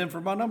 And then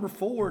for my number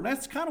 4, and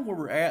that's kind of where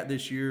we're at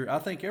this year, I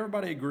think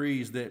everybody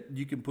agrees that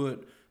you can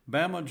put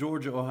Bama,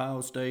 Georgia,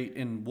 Ohio State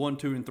in 1,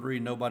 2, and 3.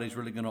 Nobody's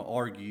really going to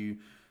argue.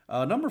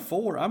 Number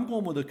 4, I'm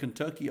going with a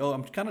Kentucky.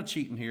 I'm kind of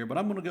cheating here, but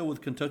I'm going to go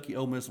with Kentucky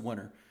Ole Miss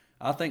winner.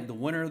 I think the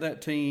winner of that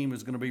team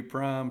is going to be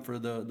prime for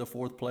the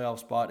fourth playoff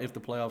spot if the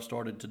playoffs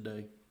started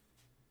today.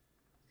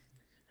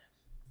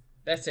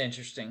 That's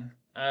interesting.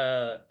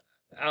 I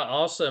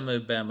also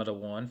moved Bama to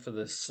 1 for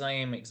the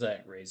same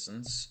exact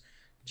reasons.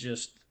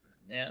 Just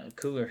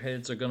cooler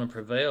heads are going to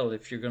prevail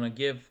if you're going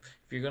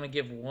to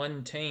give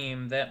one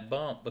team that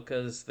bump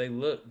because they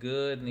look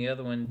good and the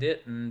other one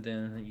didn't,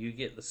 then you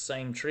get the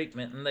same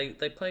treatment. And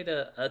they played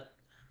a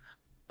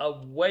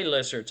way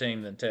lesser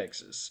team than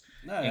Texas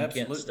in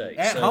Kent State.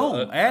 At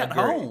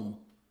home.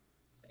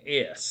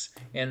 Yes,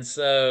 and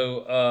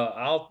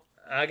so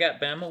I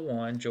got Bama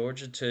 1,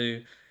 Georgia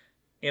 2.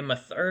 In my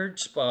third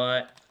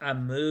spot, I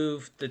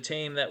moved the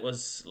team that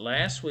was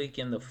last week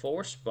in the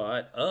 4th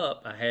spot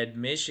up. I had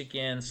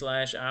Michigan /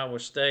 Iowa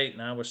State,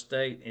 and Iowa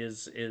State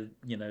is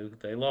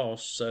they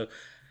lost. So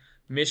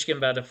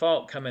Michigan by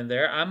default come in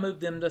there. I moved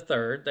them to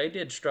 3rd. They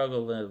did struggle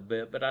a little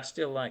bit, but I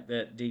still like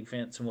that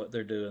defense and what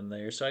they're doing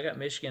there. So I got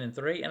Michigan in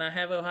 3, and I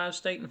have Ohio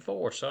State in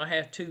 4. So I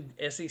have 2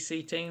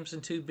 SEC teams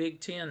and 2 Big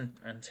Ten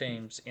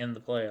teams in the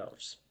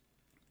playoffs.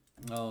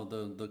 Oh,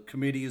 the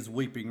committee is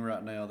weeping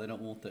right now. They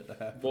don't want that to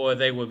happen. Boy,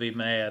 they would be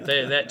mad.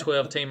 That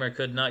 12-teamer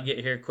could not get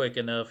here quick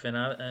enough, and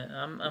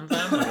I'm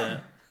fine with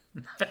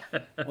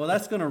that. Well,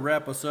 that's going to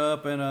wrap us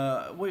up, and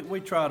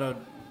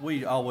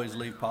we always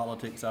leave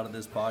politics out of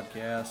this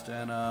podcast,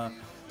 and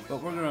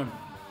but we're going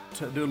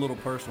to do a little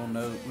personal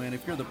note, man.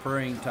 If you're the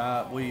praying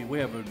type, we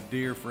have a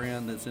dear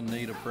friend that's in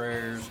need of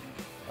prayers.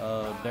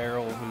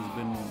 Daryl, who's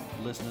been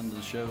listening to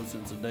the show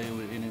since the day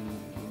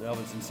of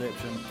its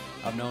inception.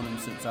 I've known him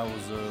since I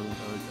was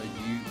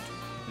a youth,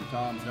 and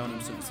Tom's known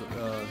him since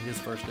his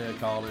first day of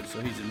college,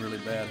 so he's in really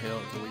bad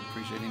health, so we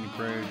appreciate any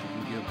prayers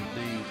you can give to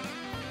D.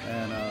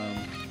 And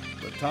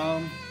but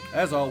Tom,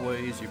 as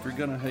always, if you're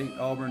going to hate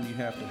Auburn, you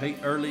have to hate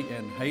early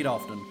and hate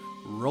often.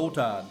 Roll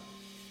Tide.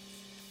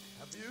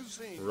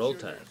 Roll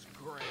Tide.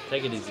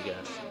 Take it easy,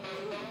 guys.